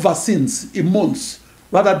develop vaccines in months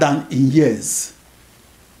rather than in years.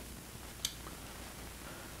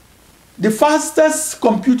 The fastest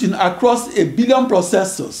computing across 1,000,000,000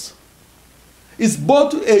 processors is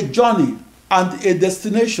both a journey and a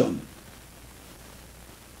destination.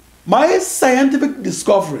 My scientific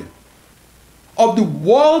discovery of the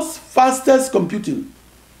world's fastest computing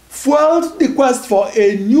fueled the quest for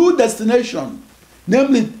a new destination,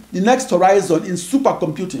 namely the next horizon in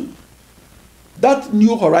supercomputing. That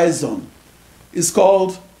new horizon is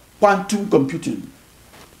called quantum computing.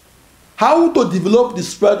 How to develop the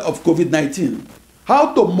spread of COVID-19,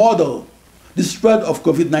 how to model the spread of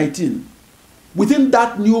COVID-19 within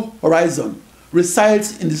that new horizon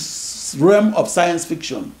resides in the realm of science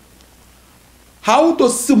fiction. How to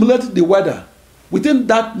simulate the weather within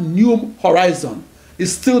that new horizon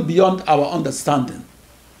is still beyond our understanding.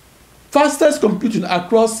 Fastest computing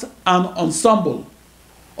across an ensemble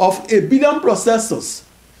of 1,000,000,000 processors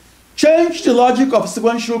changed the logic of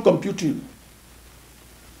sequential computing.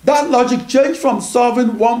 That logic changed from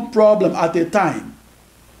solving one problem at a time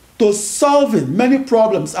to solving many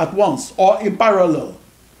problems at once or in parallel.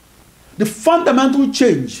 The fundamental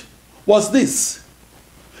change was this: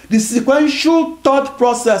 the sequential thought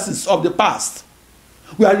processes of the past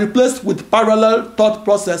were replaced with parallel thought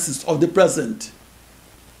processes of the present.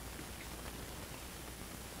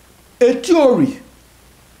 A theory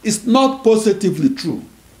is not positively true.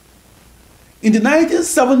 In the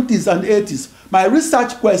 1970s and 80s, my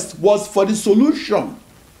research quest was for the solution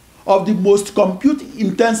of the most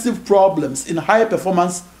compute-intensive problems in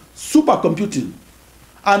high-performance supercomputing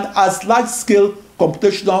and as large-scale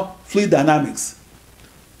computational fluid dynamics.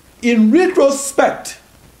 In retrospect,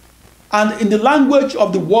 and in the language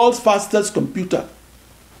of the world's fastest computer,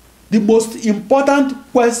 the most important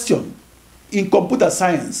question in computer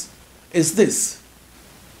science is this: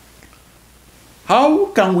 how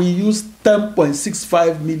can we use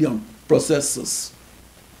 10.65 million processors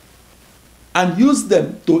and use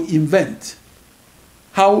them to invent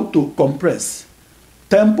how to compress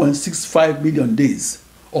 10.65 million days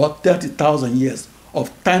or 30,000 years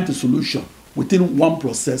of time to solution within one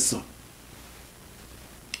processor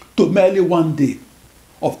to merely one day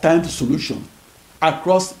of time to solution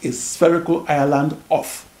across a spherical island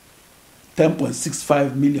of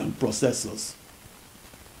 10.65 million processors.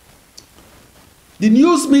 The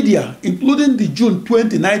news media, including the June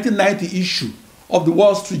 20, 1990 issue of the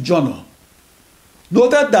Wall Street Journal,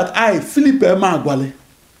 noted that I, Philip Emeagwali,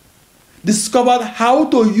 discovered how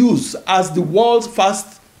to use as the world's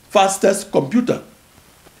fastest computer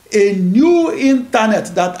a new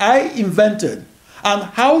internet that I invented, and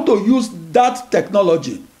how to use that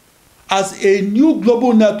technology as a new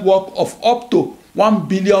global network of up to 1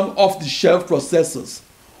 billion off-the-shelf processors,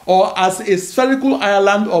 or as a spherical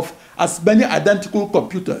island of as many identical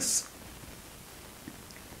computers.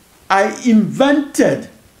 I invented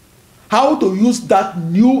how to use that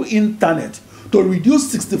new internet to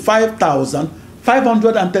reduce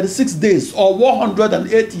 65,536 days or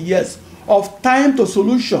 180 years of time to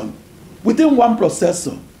solution within one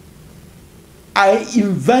processor. I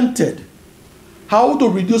invented how to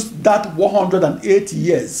reduce that 180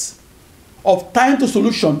 years of time to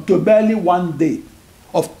solution to barely 1 day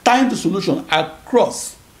of time to solution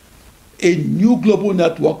across a new global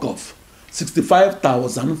network of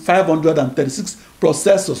 65,536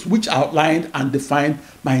 processors, which outlined and defined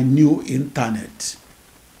my new internet.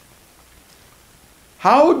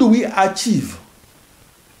 How do we achieve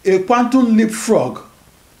a quantum leapfrog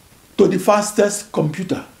to the fastest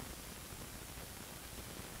computer?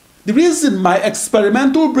 The reason my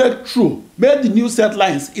experimental breakthrough made the news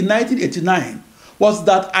headlines in 1989 was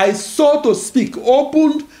that I, so to speak,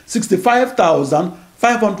 opened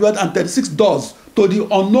 65,536 doors to the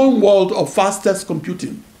unknown world of fastest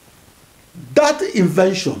computing. That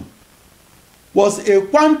invention was a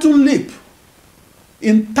quantum leap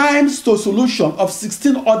in times to solution of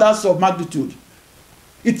 16 orders of magnitude.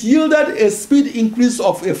 It yielded a speed increase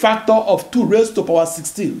of a factor of 2 raised to power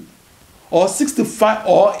 16, or a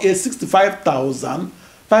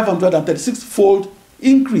 65,536-fold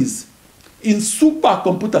increase in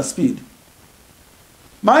supercomputer speed.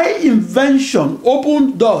 My invention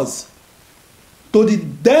opened doors to the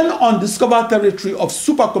then undiscovered territory of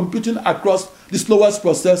supercomputing across the slowest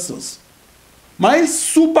processors. My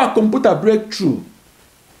supercomputer breakthrough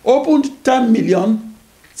opened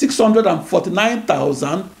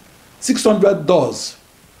 10,649,600 doors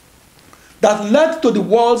that led to the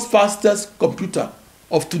world's fastest computer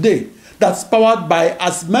of today that's powered by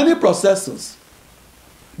as many processors.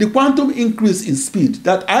 The quantum increase in speed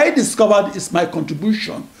that I discovered is my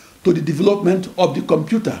contribution to the development of the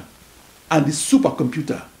computer and the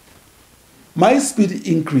supercomputer. My speed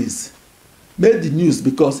increase made the news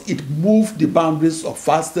because it moved the boundaries of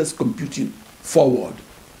fastest computing forward.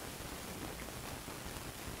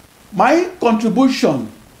 My contribution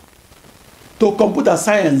to computer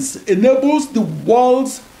science enables the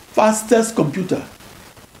world's fastest computer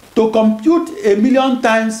to compute 1 million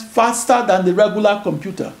times faster than the regular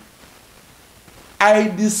computer. I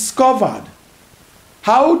discovered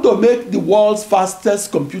how to make the world's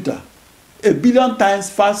fastest computer 1 billion times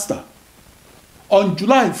faster. On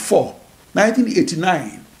July 4,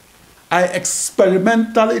 1989, I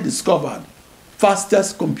experimentally discovered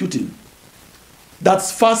fastest computing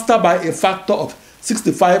that's faster by a factor of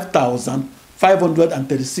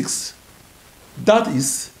 65,536. That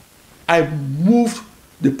is, I moved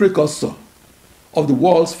the precursor of the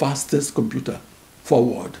world's fastest computer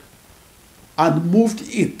forward and moved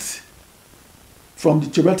it from the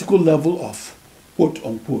theoretical level of quote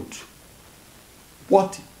unquote,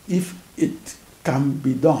 what if it can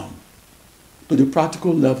be done, to the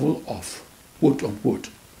practical level of quote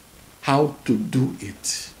unquote, how to do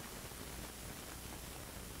it.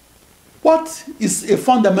 What is a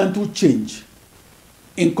fundamental change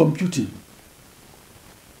in computing?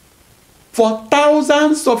 For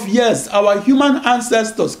thousands of years, our human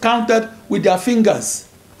ancestors counted with their fingers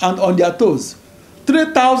and on their toes.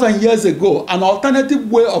 3,000 years ago, an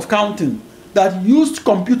alternative way of counting that used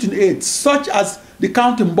computing aids such as the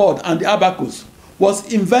counting board and the abacus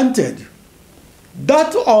was invented.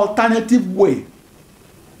 That alternative way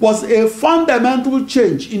was a fundamental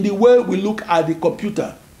change in the way we look at the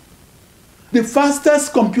computer. The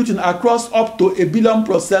fastest computing across up to 1 billion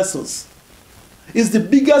processors is the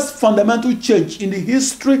biggest fundamental change in the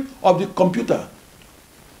history of the computer.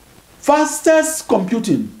 Fastest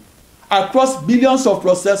computing across billions of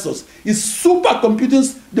processors is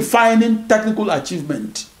supercomputing's defining technical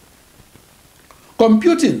achievement.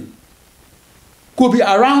 Computing could be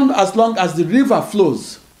around as long as the river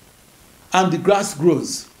flows and the grass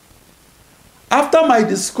grows. After my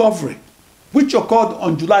discovery, which occurred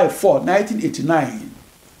on July 4, 1989,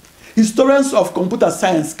 historians of computer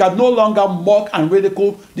science can no longer mock and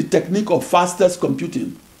ridicule the technique of fastest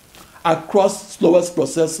computing, across slowest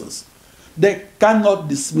processors, they cannot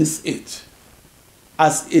dismiss it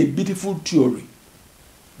as a beautiful theory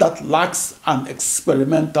that lacks an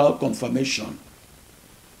experimental confirmation.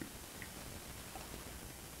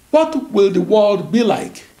 What will the world be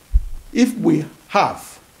like if we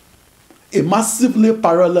have a massively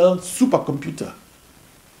parallel supercomputer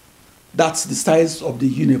that's the size of the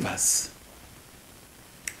universe?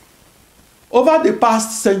 Over the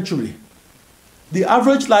past century, the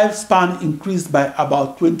average lifespan increased by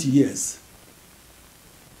about 20 years.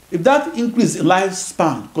 If that increase in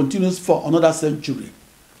lifespan continues for another century,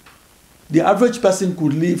 the average person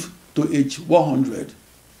could live to age 100.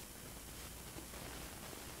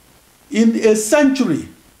 In a century,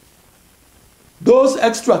 those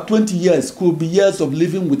extra 20 years could be years of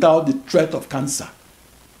living without the threat of cancer.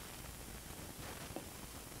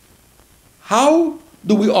 How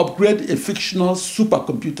do we upgrade a fictional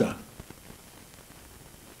supercomputer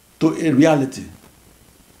to a reality?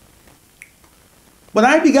 When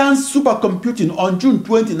I began supercomputing on June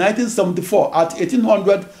 20, 1974 at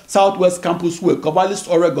 1800 Southwest Campus Way, Corvallis,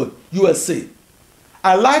 Oregon, USA,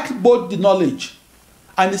 I lacked both the knowledge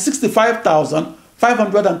and the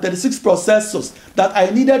 65,536 processors that I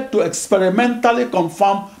needed to experimentally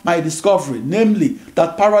confirm my discovery, namely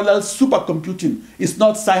that parallel supercomputing is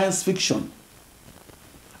not science fiction.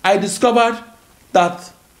 I discovered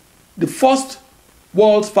that the first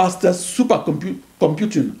world's fastest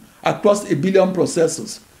supercomputing across 1 billion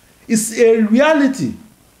processors is a reality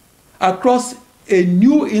across a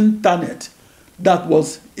new internet that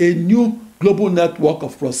was a new global network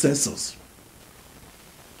of processors.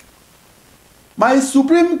 My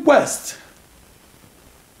supreme quest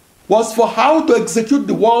was for how to execute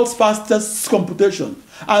the world's fastest computation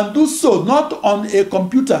and do so not on a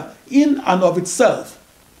computer in and of itself,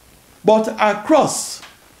 but across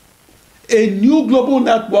a new global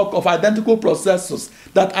network of identical processors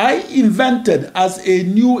that I invented as a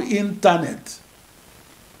new internet.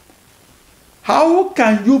 How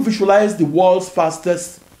can you visualize the world's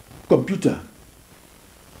fastest computer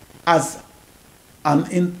as an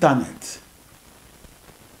internet?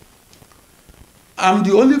 I'm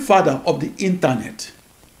the only father of the internet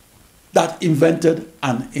that invented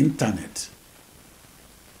an internet.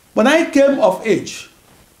 When I came of age,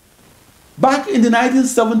 back in the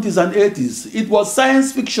 1970s and 80s, it was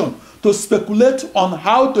science fiction to speculate on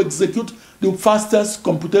how to execute the fastest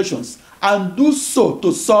computations and do so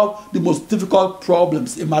to solve the most difficult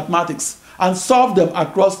problems in mathematics and solve them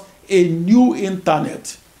across a new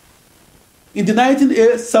internet. In the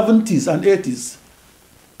 1970s and 80s,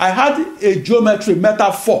 I had a geometry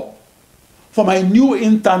metaphor for my new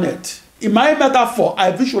internet. In my metaphor, I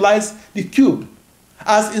visualized the cube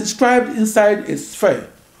as inscribed inside a sphere,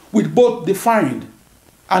 with both defined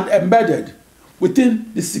and embedded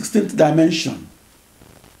within the 16th dimension.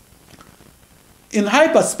 In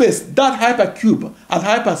hyperspace, that hypercube and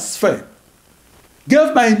hypersphere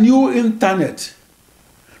gave my new internet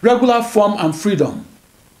regular form and freedom.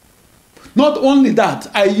 Not only that,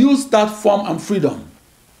 I used that form and freedom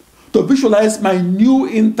to visualize my new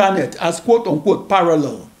internet as quote-unquote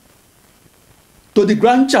parallel to the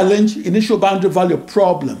grand challenge initial boundary value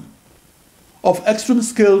problem of extreme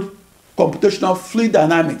scale computational fluid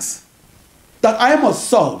dynamics that I must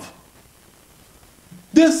solve.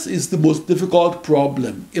 This is the most difficult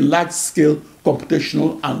problem in large-scale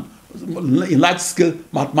computational and in large-scale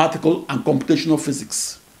mathematical and computational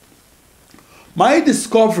physics. My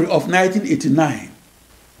discovery of 1989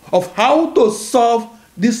 of how to solve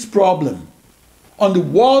this problem on the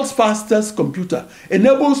world's fastest computer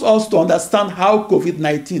enables us to understand how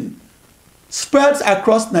COVID-19 spreads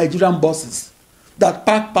across Nigerian buses that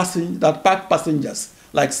pack passengers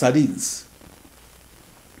like sardines.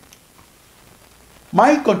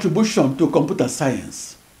 My contribution to computer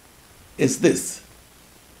science is this.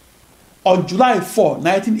 On July 4,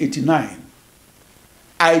 1989,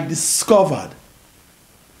 I discovered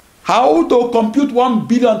how to compute 1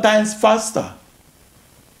 billion times faster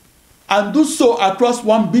and do so across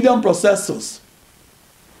 1 billion processors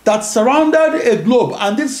that surrounded a globe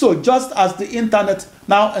and did so just as the internet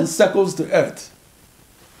now encircles the earth.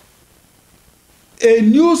 A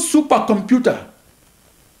new supercomputer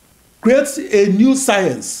creates a new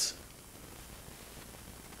science.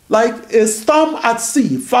 Like a storm at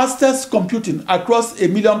sea, fastest computing across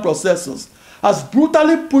 1 million processors has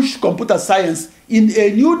brutally pushed computer science in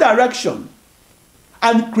a new direction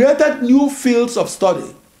and created new fields of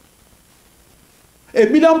study.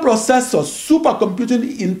 1 million processors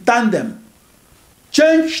supercomputing in tandem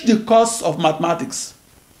changed the course of mathematics.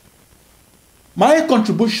 My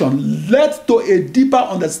contribution led to a deeper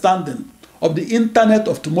understanding of the Internet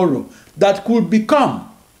of tomorrow that could become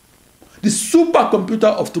the supercomputer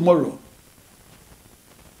of tomorrow.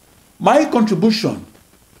 My contribution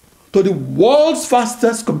to the world's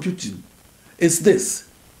fastest computing is this.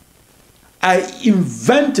 I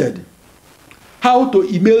invented how to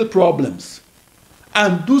email problems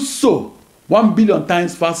and do so 1 billion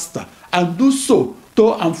times faster, and do so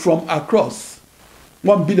to and from across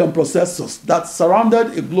 1 billion processors that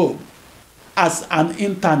surrounded a globe as an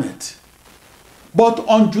internet. But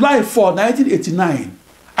on July 4, 1989,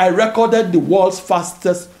 I recorded the world's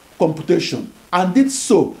fastest computation and did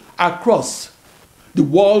so across the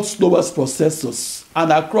world's slowest processors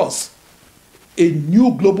and across a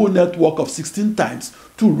new global network of 16 times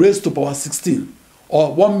 2 raised to power 16,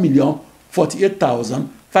 or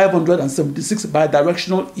 1,048,576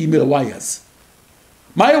 bidirectional email wires.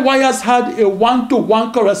 My wires had a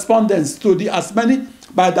 1-to-1 correspondence to the as many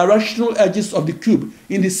bidirectional edges of the cube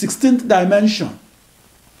in the 16th dimension.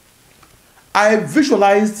 I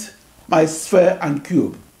visualized my sphere and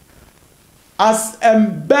cube as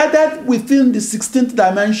embedded within the 16th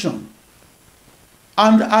dimension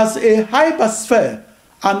and as a hypersphere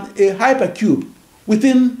and a hypercube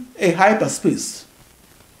within a hyperspace.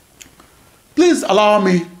 Please allow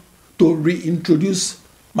me to reintroduce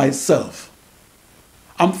myself.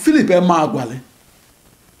 I'm Philip Emeagwali.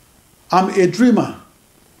 I'm a dreamer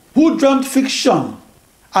who dreamt fiction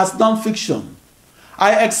as non-fiction.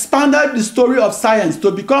 I expanded the story of science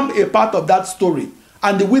to become a part of that story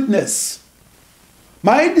and the witness.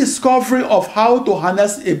 My discovery of how to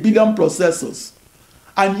harness 1 billion processors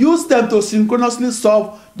and use them to synchronously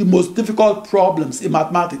solve the most difficult problems in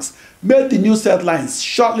mathematics made the news headlines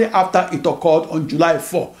shortly after it occurred on July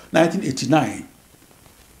 4, 1989.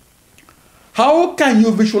 How can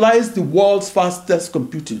you visualize the world's fastest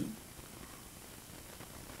computing?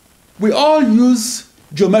 We all use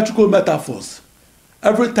geometrical metaphors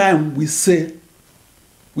every time we say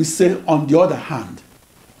on the other hand,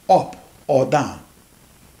 up or down.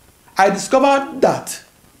 I discovered that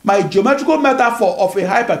my geometrical metaphor of a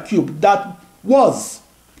hypercube that was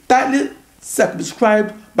tightly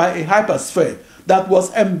circumscribed by a hypersphere that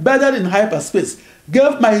was embedded in hyperspace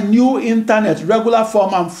gave my new internet regular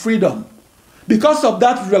form and freedom. Because of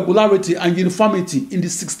that regularity and uniformity in the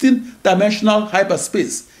 16-dimensional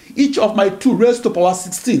hyperspace, each of my 2 raised to power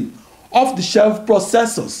 16 off-the-shelf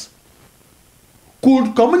processors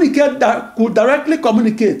could directly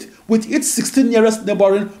communicate with its 16 nearest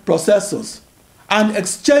neighboring processors and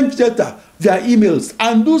exchange data via emails,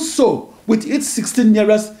 and do so with its 16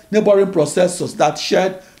 nearest neighboring processors that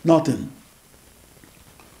shared nothing.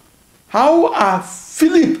 How are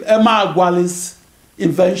Philip Emeagwali's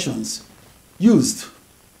inventions used?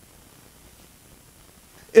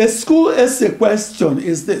 A school essay question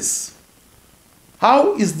is this: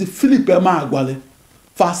 how is the Philip Emeagwali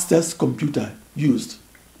fastest computer used?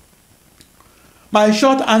 My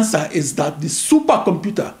short answer is that the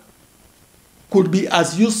supercomputer could be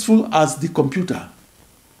as useful as the computer.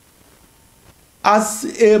 As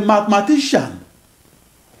a mathematician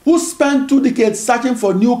who spent 2 decades searching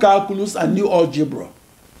for new calculus and new algebra,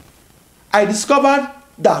 I discovered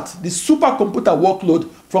that the supercomputer workload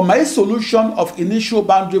from my solution of initial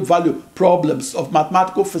boundary value problems of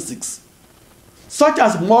mathematical physics, such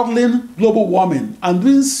as modeling global warming and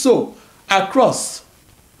doing so across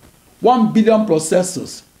 1 billion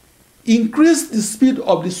processors, increased the speed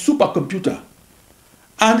of the supercomputer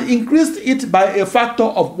and increased it by a factor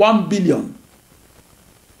of 1 billion.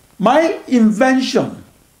 My invention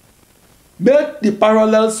made the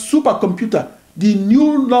parallel supercomputer the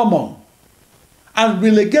new normal and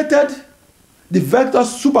relegated the vector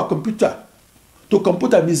supercomputer to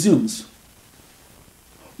computer museums.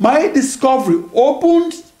 My discovery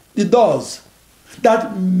opened the doors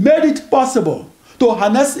that made it possible to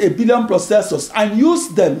harness 1 billion processors and use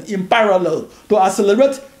them in parallel to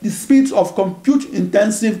accelerate the speeds of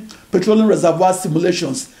compute-intensive petroleum reservoir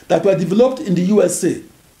simulations that were developed in the USA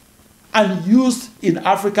and used in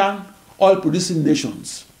African oil-producing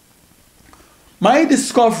nations. My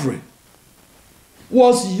discovery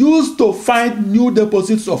was used to find new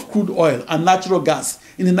deposits of crude oil and natural gas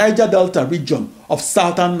in the Niger Delta region of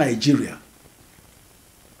southern Nigeria.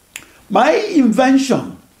 My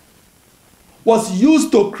invention was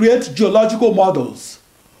used to create geological models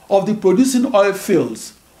of the producing oil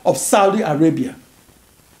fields of Saudi Arabia.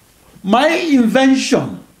 My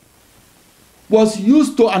invention was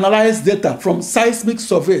used to analyze data from seismic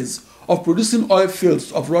surveys of producing oil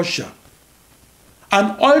fields of Russia.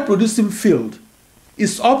 An oil-producing field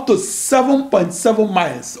is up to 7.7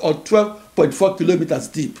 miles or 12.4 kilometers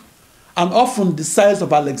deep and often the size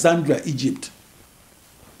of Alexandria, Egypt.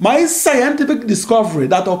 My scientific discovery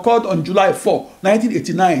that occurred on July 4,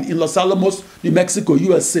 1989 in Los Alamos, New Mexico,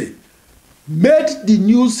 USA, made the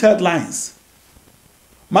news headlines.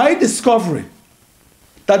 My discovery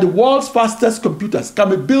that the world's fastest computers can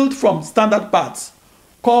be built from standard parts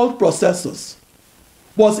called processors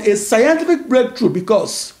was a scientific breakthrough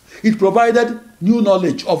because it provided new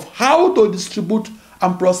knowledge of how to distribute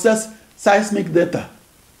and process seismic data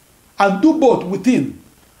and do both within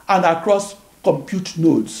and across compute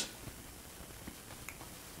nodes.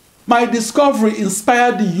 My discovery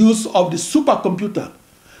inspired the use of the supercomputer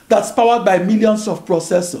that's powered by millions of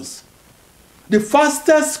processors. The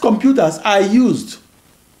fastest computers are used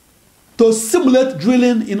to simulate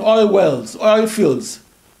drilling in oil wells, oil fields,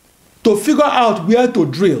 to figure out where to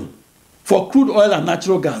drill for crude oil and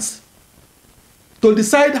natural gas, to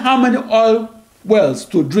decide how many oil wells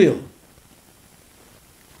to drill,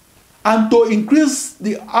 and to increase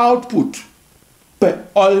the output per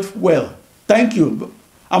oil well. Thank you.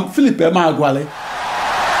 I'm Philip Emeagwali.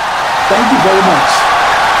 Thank you very much.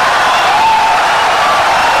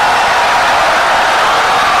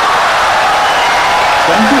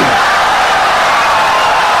 Thank you.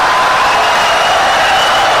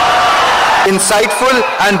 Insightful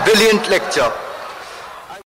and brilliant lecture.